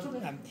 sorry. That's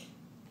okay.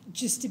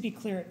 Just to be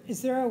clear,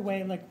 is there a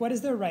way, like, what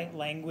is the right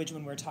language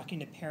when we're talking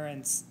to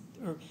parents,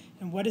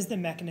 and what is the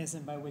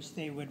mechanism by which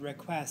they would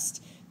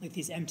request like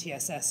these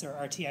MTSS or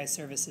RTI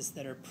services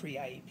that are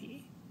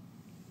pre-IEP?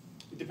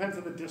 It depends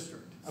on the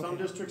district. Some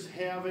Okay. districts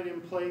have it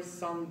in place,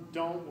 some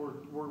don't.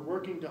 We're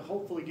working to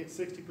hopefully get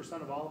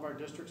 60% of all of our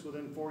districts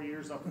within 4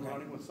 years up and Okay.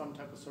 running with some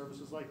type of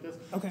services like this.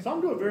 Okay.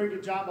 Some do a very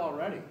good job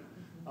already.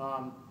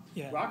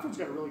 Yeah. Rockford's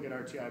got a really good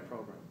RTI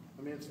program.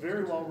 I mean, it's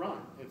very well run.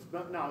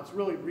 Now it's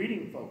really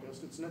reading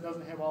focused. It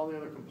doesn't have all the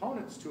other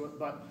components to it,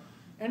 but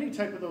any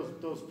type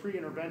of those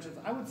pre-interventions,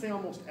 I would say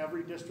almost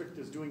every district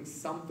is doing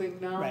something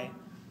now. Right.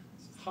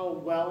 How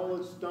well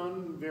it's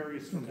done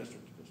varies from Okay.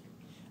 district to district.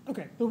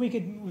 Okay, but we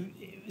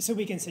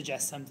can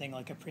suggest something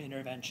like a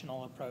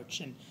pre-interventional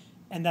approach,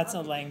 and that's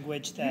a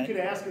language You that. could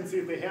ask and see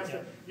if they have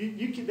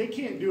Yeah. to. They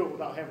can't do it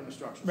without having the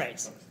structures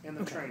Right. and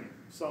the Okay. training.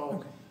 So,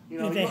 Okay. you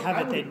know, If they have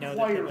I it, would they'd know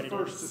inquire what it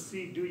first to is.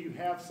 see, do you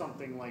have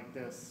something like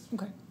this?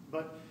 Okay.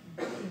 But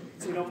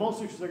you know,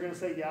 most teachers are going to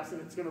say yes,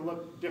 and it's going to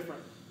look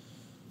different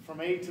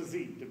from A to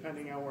Z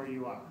depending on where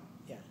you are.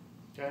 Yeah.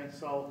 Okay,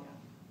 so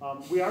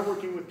we are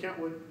working with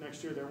Kentwood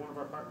next year. They're one of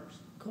our partners.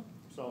 Cool.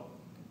 So,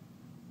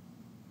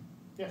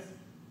 yes.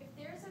 If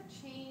there's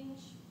a change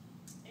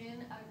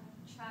in a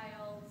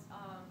child's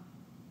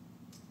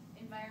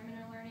environment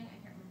or learning, I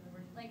can't remember the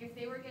word, like if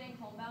they were getting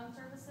homebound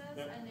services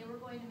Yep. and they were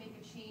going to make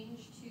a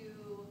change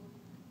to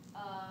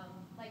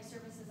like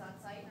services on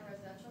site in a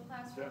residential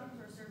classrooms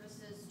or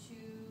services to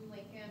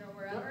Lincoln or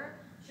wherever,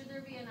 should there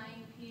be an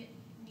IEP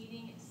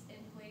meeting in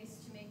place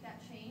to make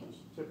that change?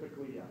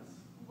 Typically, yes.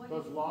 What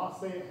Does if- law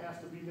say it has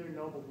to be there?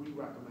 No, but we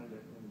recommend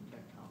it in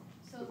Kent County.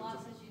 So law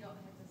says you don't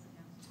have this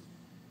account.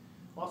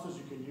 Law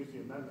says you can use the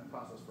amendment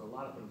process for a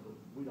lot of things, but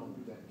we don't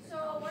do that in Kent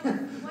So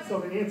County. what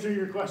So if, the answer to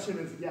your question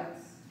is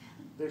yes.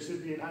 There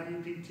should be an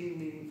IEP team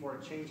meeting for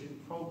a change in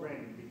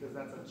programming because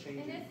that's a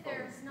change in and if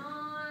program. there's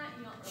not,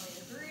 you don't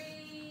really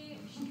agree,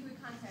 should we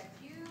contact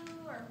you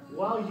or who?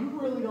 Well, you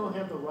really don't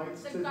have the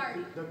rights The to.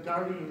 guardian. The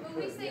guardian When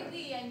we could, say yes.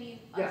 we, I mean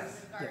Yes. us,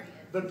 the guardian.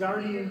 The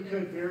guardian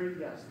could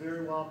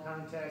very well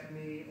contact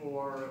me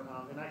or,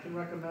 and I can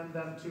recommend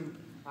them to,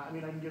 I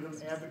mean, I can give them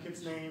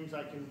advocates' names,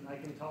 I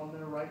can tell them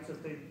their rights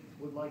if they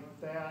would like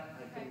that.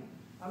 Okay.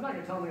 I'm not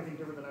gonna tell them anything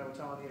different than I would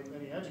tell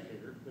any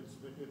educator.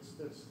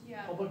 It's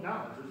Yeah. public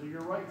knowledge. Those are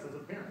your rights as a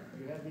parent.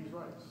 You have these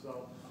rights.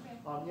 So, Okay.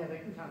 yeah, they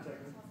can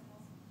contact me.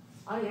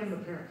 I am the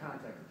parent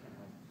contact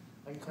account.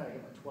 I can tell you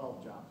I have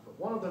 12 jobs, but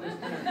one of them is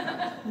parent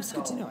contact. It's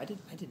good to So- know. I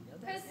didn't know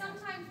that. Because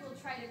sometimes we'll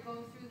try to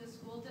go through the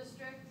school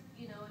district,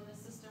 you know, in the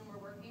system we're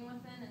working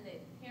within, and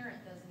the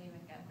parent doesn't even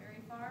get very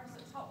far, so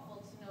it's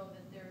helpful to know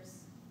that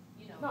there's,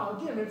 you know. No,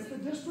 again, it's the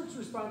district's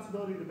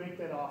responsibility to make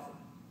that offer.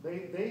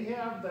 They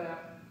have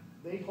that,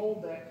 they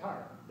hold that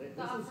card. The This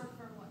offer is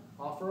for what?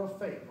 offer of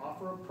FAPE,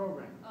 offer of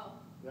program. Oh,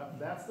 Yep,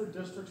 that's the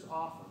district's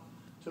offer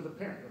to the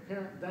parent. The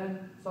parent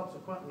then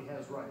subsequently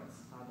has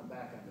rights on the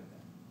back end of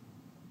that.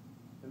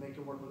 And they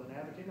can work with an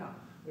advocate. Now,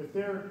 if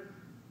they're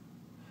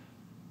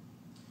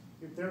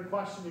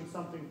questioning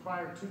something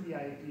prior to the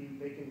IEP,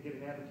 they can get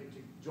an advocate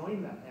to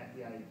join them at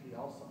the IEP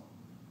also.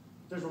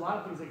 There's a lot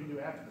of things they can do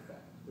after the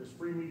fact. There's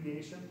free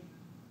mediation,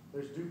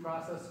 there's due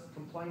process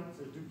complaints,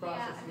 there's due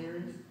process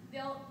hearings.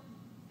 The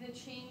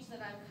change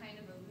that I'm kind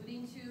of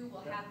alluding to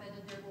will happen,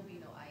 and there will be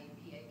no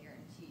IEP, I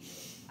guarantee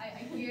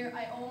you.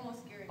 I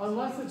almost guarantee.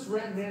 Unless it's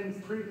written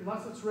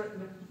unless it's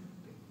written,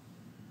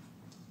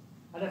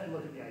 I'd have to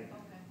look at the IEP.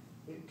 Okay.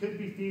 It could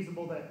be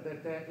feasible that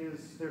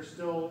they're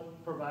still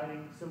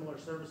providing similar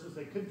services.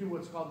 They could do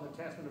what's called an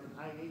attachment of an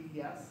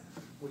IAES,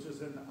 which is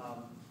an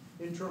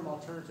interim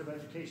alternative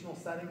educational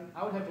setting.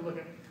 I would have to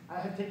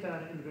take that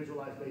on an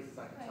individualized basis.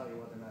 I can tell you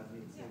whether or not it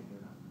needs changing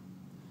or not.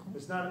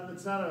 It's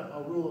not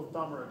a rule of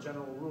thumb or a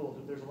general rule.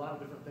 There's a lot of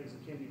different things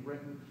that can be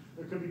written.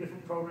 There could be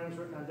different programs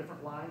written on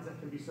different lines that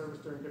can be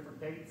serviced during different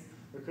dates.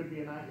 There could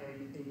be an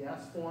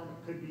IAES form.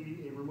 It could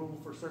be a removal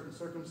for certain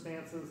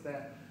circumstances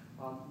that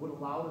would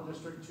allow the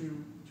district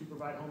to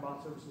provide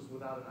homebound services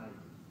without an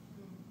IEP.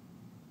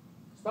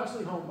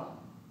 Especially homebound.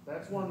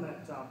 That's one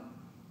that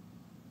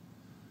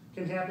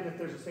can happen if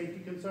there's a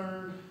safety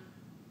concern,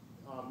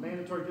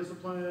 mandatory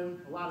discipline,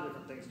 a lot of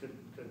different things could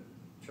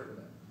trigger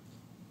that.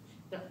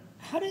 Yeah.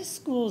 How do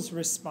schools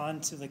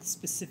respond to like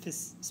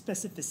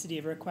specificity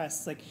of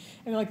requests? Like,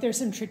 I mean, like there's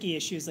some tricky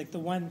issues. Like the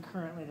one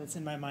currently that's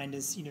in my mind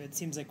is, it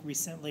seems like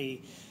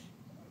recently,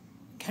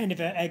 kind of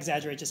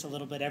exaggerate just a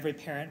little bit. Every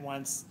parent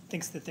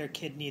thinks that their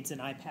kid needs an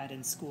iPad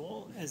in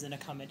school as an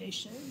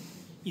accommodation,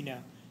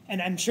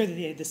 And I'm sure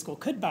that the school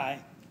could buy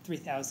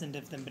 3,000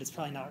 of them, but it's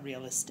probably not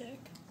realistic.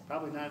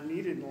 Probably not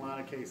needed in a lot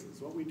of cases.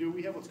 What we do,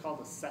 we have what's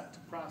called a SET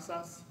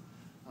process,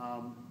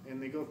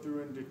 and they go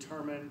through and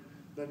determine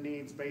the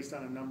needs based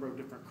on a number of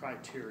different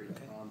criteria.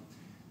 Okay.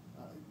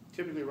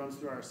 Typically runs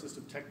through our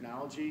assistive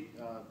technology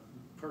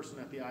person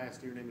at the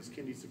ISD. Her name is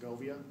Kindy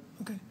Segovia.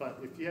 Okay. But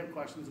if you have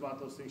questions about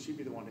those things, she'd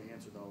be the one to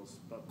answer those.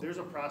 But there's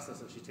a process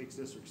that she takes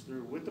districts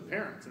through with the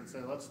parents and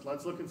say, let's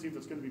look and see if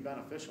it's going to be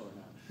beneficial or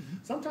not.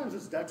 Mm-hmm. Sometimes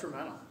it's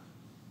detrimental.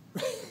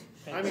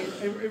 I mean,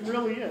 it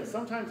really is.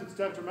 Sometimes it's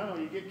detrimental.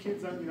 You get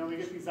kids on, they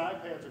get these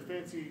iPads or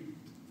fancy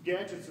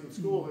gadgets in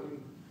school,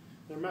 and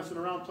they're messing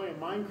around playing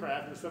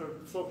Minecraft instead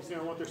of focusing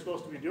on what they're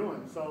supposed to be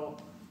doing. So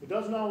it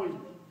doesn't always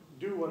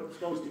do what it's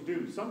supposed to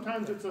do.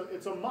 Sometimes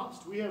it's a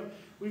must.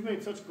 We've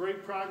made such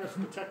great progress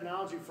with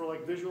technology for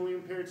like visually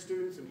impaired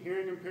students and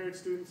hearing impaired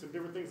students and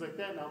different things like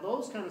that. Now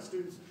those kind of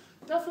students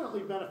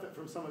definitely benefit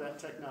from some of that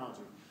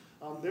technology.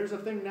 There's a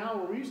thing now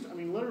where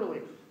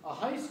literally a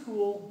high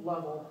school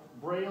level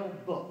Braille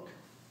book,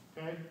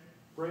 okay?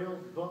 Braille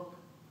book,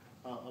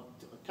 a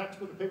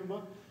textbook, a paper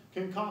book,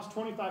 can cost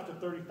 $25,000 to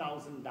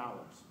 $30,000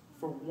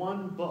 for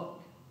one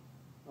book,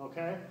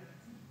 okay?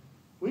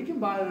 We can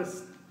buy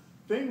this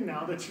thing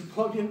now that you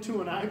plug into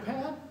an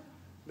iPad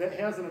that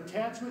has an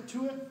attachment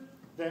to it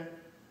that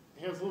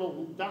has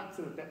little dots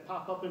in it that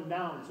pop up and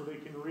down so they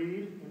can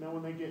read, and then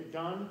when they get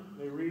done,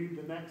 they read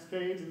the next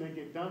page and they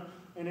get done,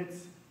 and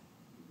it's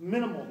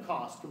minimal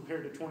cost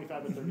compared to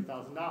 $25,000 to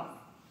 $30,000.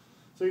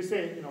 So you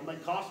say, it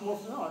might cost more.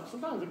 No,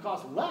 sometimes it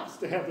costs less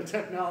to have the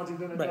technology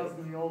than it does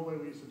in the old way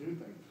we used to do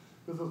things.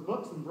 Because those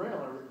books in Braille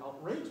are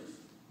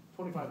outrageous.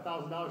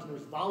 $25,000, and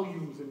there's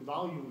volumes and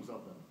volumes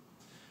of them.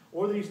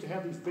 Or they used to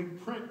have these big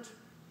print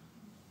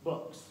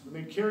books, and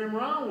they carry them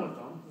around with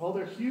them. Well,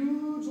 they're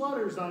huge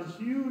letters on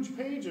huge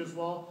pages.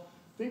 Well,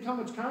 think how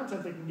much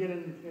content they can get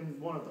in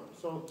one of those.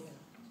 So,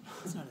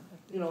 it's not effective.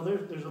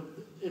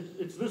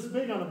 it's this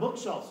big on a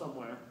bookshelf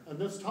somewhere, and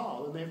this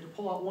tall, and they have to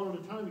pull out one at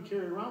a time to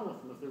carry around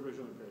with them if they're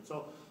visually impaired.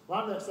 So a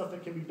lot of that stuff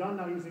that can be done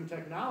now using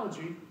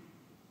technology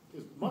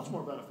is much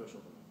more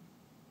beneficial than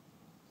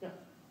that. Yeah.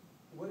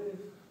 What if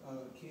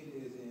a kid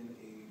is in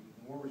a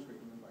more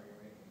restrictive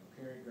environment and a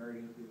parent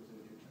guardian feels that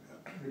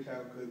your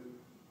child could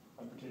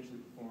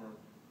potentially perform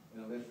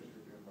in a less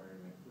restrictive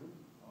environment?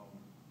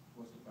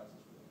 What's the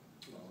process for that?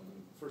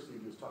 First thing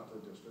you do is talk to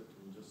the district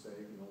and just say,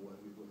 what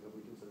have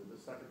we considered. The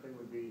second thing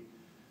would be,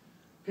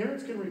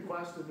 parents can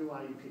request a new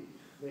IEP.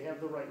 They have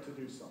the right to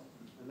do so,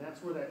 and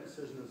that's where that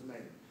decision is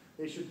made.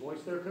 They should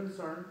voice their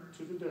concern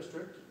to the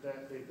district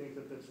that they think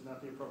that this is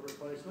not the appropriate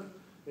placement.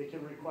 They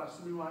can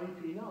request a new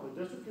IEP. Now,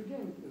 the district,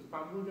 again, is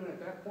probably going to, at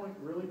that point,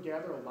 really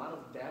gather a lot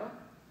of data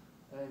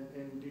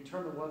and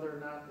determine whether or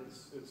not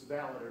it's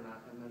valid or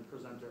not, and then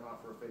present their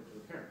offer of faith to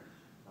the parent.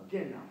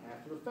 Again, now,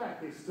 after the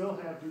fact, they still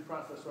have due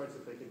process rights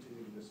if they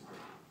continue to disagree.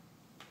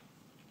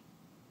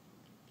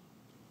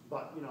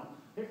 But,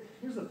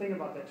 here's the thing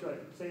about that, too. I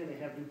keep saying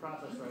they have due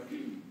process rights.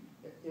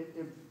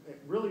 It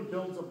really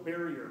builds a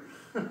barrier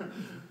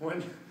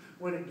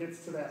when it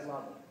gets to that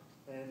level.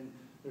 And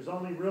there's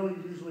only really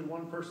usually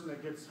one person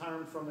that gets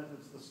harmed from it, and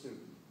it's the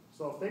student.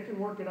 So if they can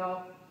work it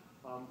out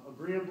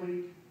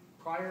agreeably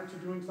prior to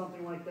doing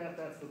something like that,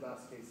 that's the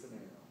best case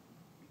scenario.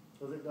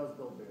 Because it does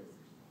build barriers.